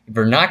 If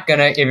you're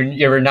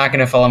not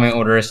gonna follow my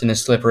orders, then the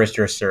slipper is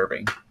your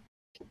serving.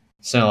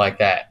 Something like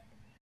that.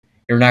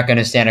 You're not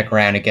gonna stand a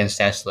ground against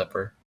that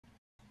slipper.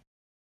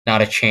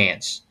 Not a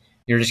chance.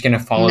 You're just gonna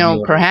follow.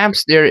 No,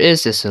 perhaps there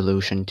is a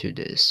solution to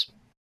this.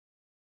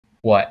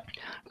 What?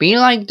 Be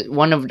like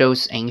one of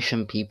those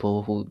ancient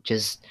people who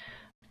just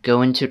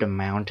go into the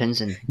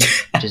mountains and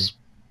just.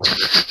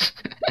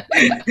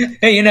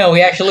 Hey,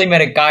 we actually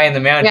met a guy in the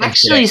mountains. It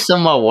actually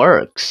somewhat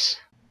works.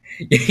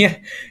 You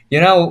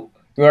know,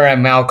 we were at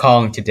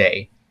Malkong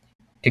today,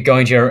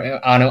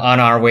 on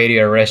our way to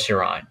a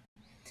restaurant,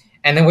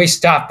 and then we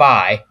stopped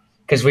by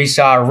because we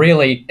saw a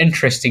really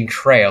interesting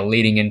trail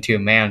leading into a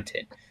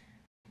mountain.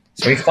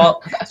 So we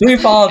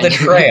followed the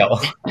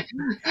trail.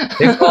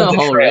 They followed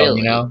the trail,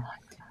 really?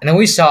 And then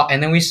we saw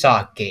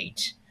a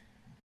gate,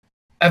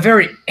 a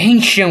very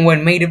ancient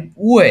one made of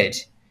wood,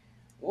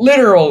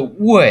 literal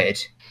wood.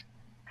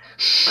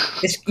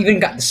 It's even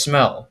got the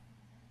smell.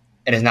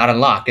 It is not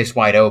unlocked. It's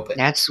wide open.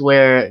 That's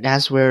where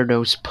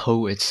those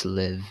poets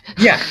live.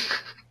 Yeah.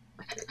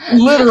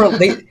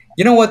 Literally,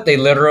 you know what they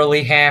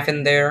literally have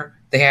in there?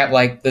 They have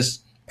like this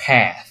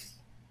path,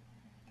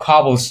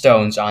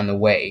 cobblestones on the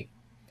way,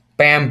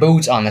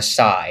 bamboos on the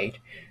side.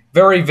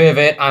 Very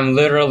vivid. I'm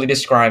literally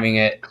describing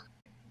it.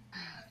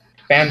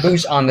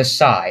 Bamboos on the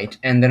side,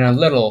 and then a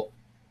little,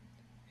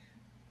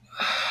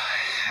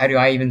 how do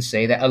I even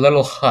say that? A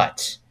little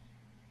hut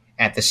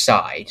at the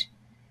side.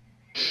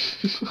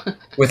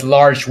 with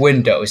large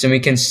windows, and we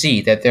can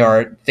see that there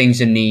are things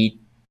you need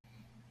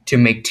to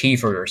make tea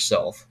for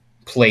yourself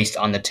placed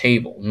on the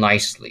table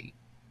nicely.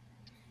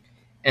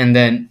 And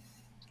then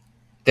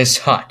this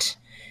hut.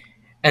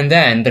 And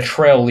then the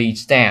trail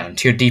leads down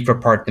to a deeper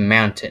part of the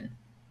mountain.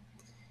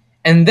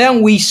 And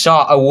then we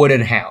saw a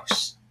wooden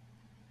house.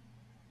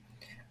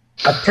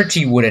 A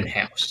pretty wooden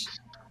house.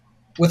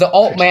 With an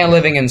old man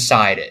living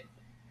inside it.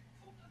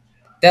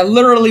 That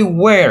literally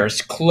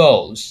wears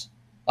clothes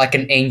like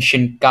an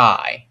ancient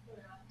guy.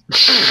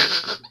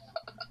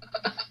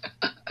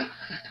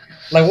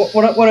 Like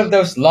what of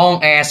those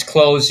long ass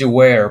clothes you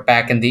wear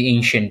back in the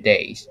ancient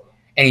days?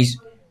 And he's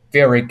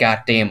very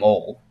goddamn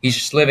old. He's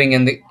just living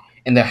in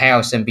the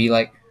house and be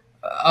like,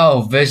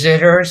 "Oh,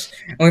 visitors,"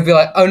 and we'd be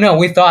like, "Oh no,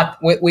 we thought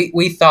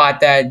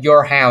that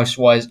your house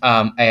was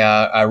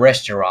a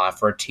restaurant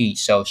for tea.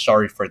 So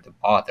sorry for the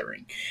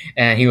bothering."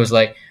 And he was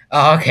like,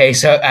 "Oh, okay,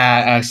 so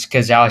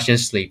because I was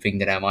just sleeping,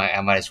 then I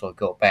might as well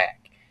go back."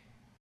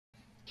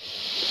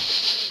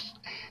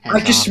 I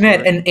just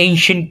met an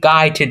ancient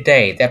guy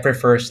today that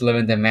prefers to live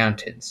in the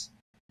mountains.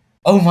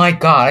 Oh my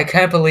god, I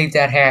can't believe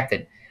that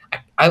happened.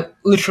 I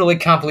literally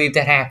can't believe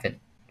that happened.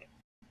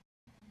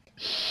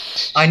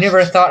 I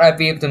never thought I'd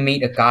be able to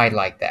meet a guy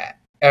like that.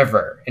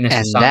 Ever. In a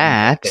And society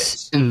like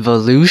that's this.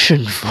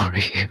 evolution for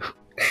you.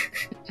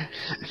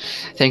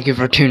 Thank you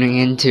for tuning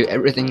in to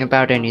Everything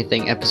About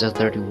Anything, episode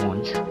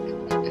 31.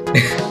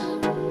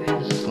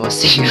 We'll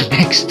see you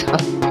next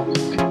time.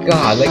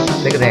 God,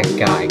 look at that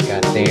guy.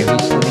 God damn,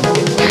 he's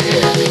living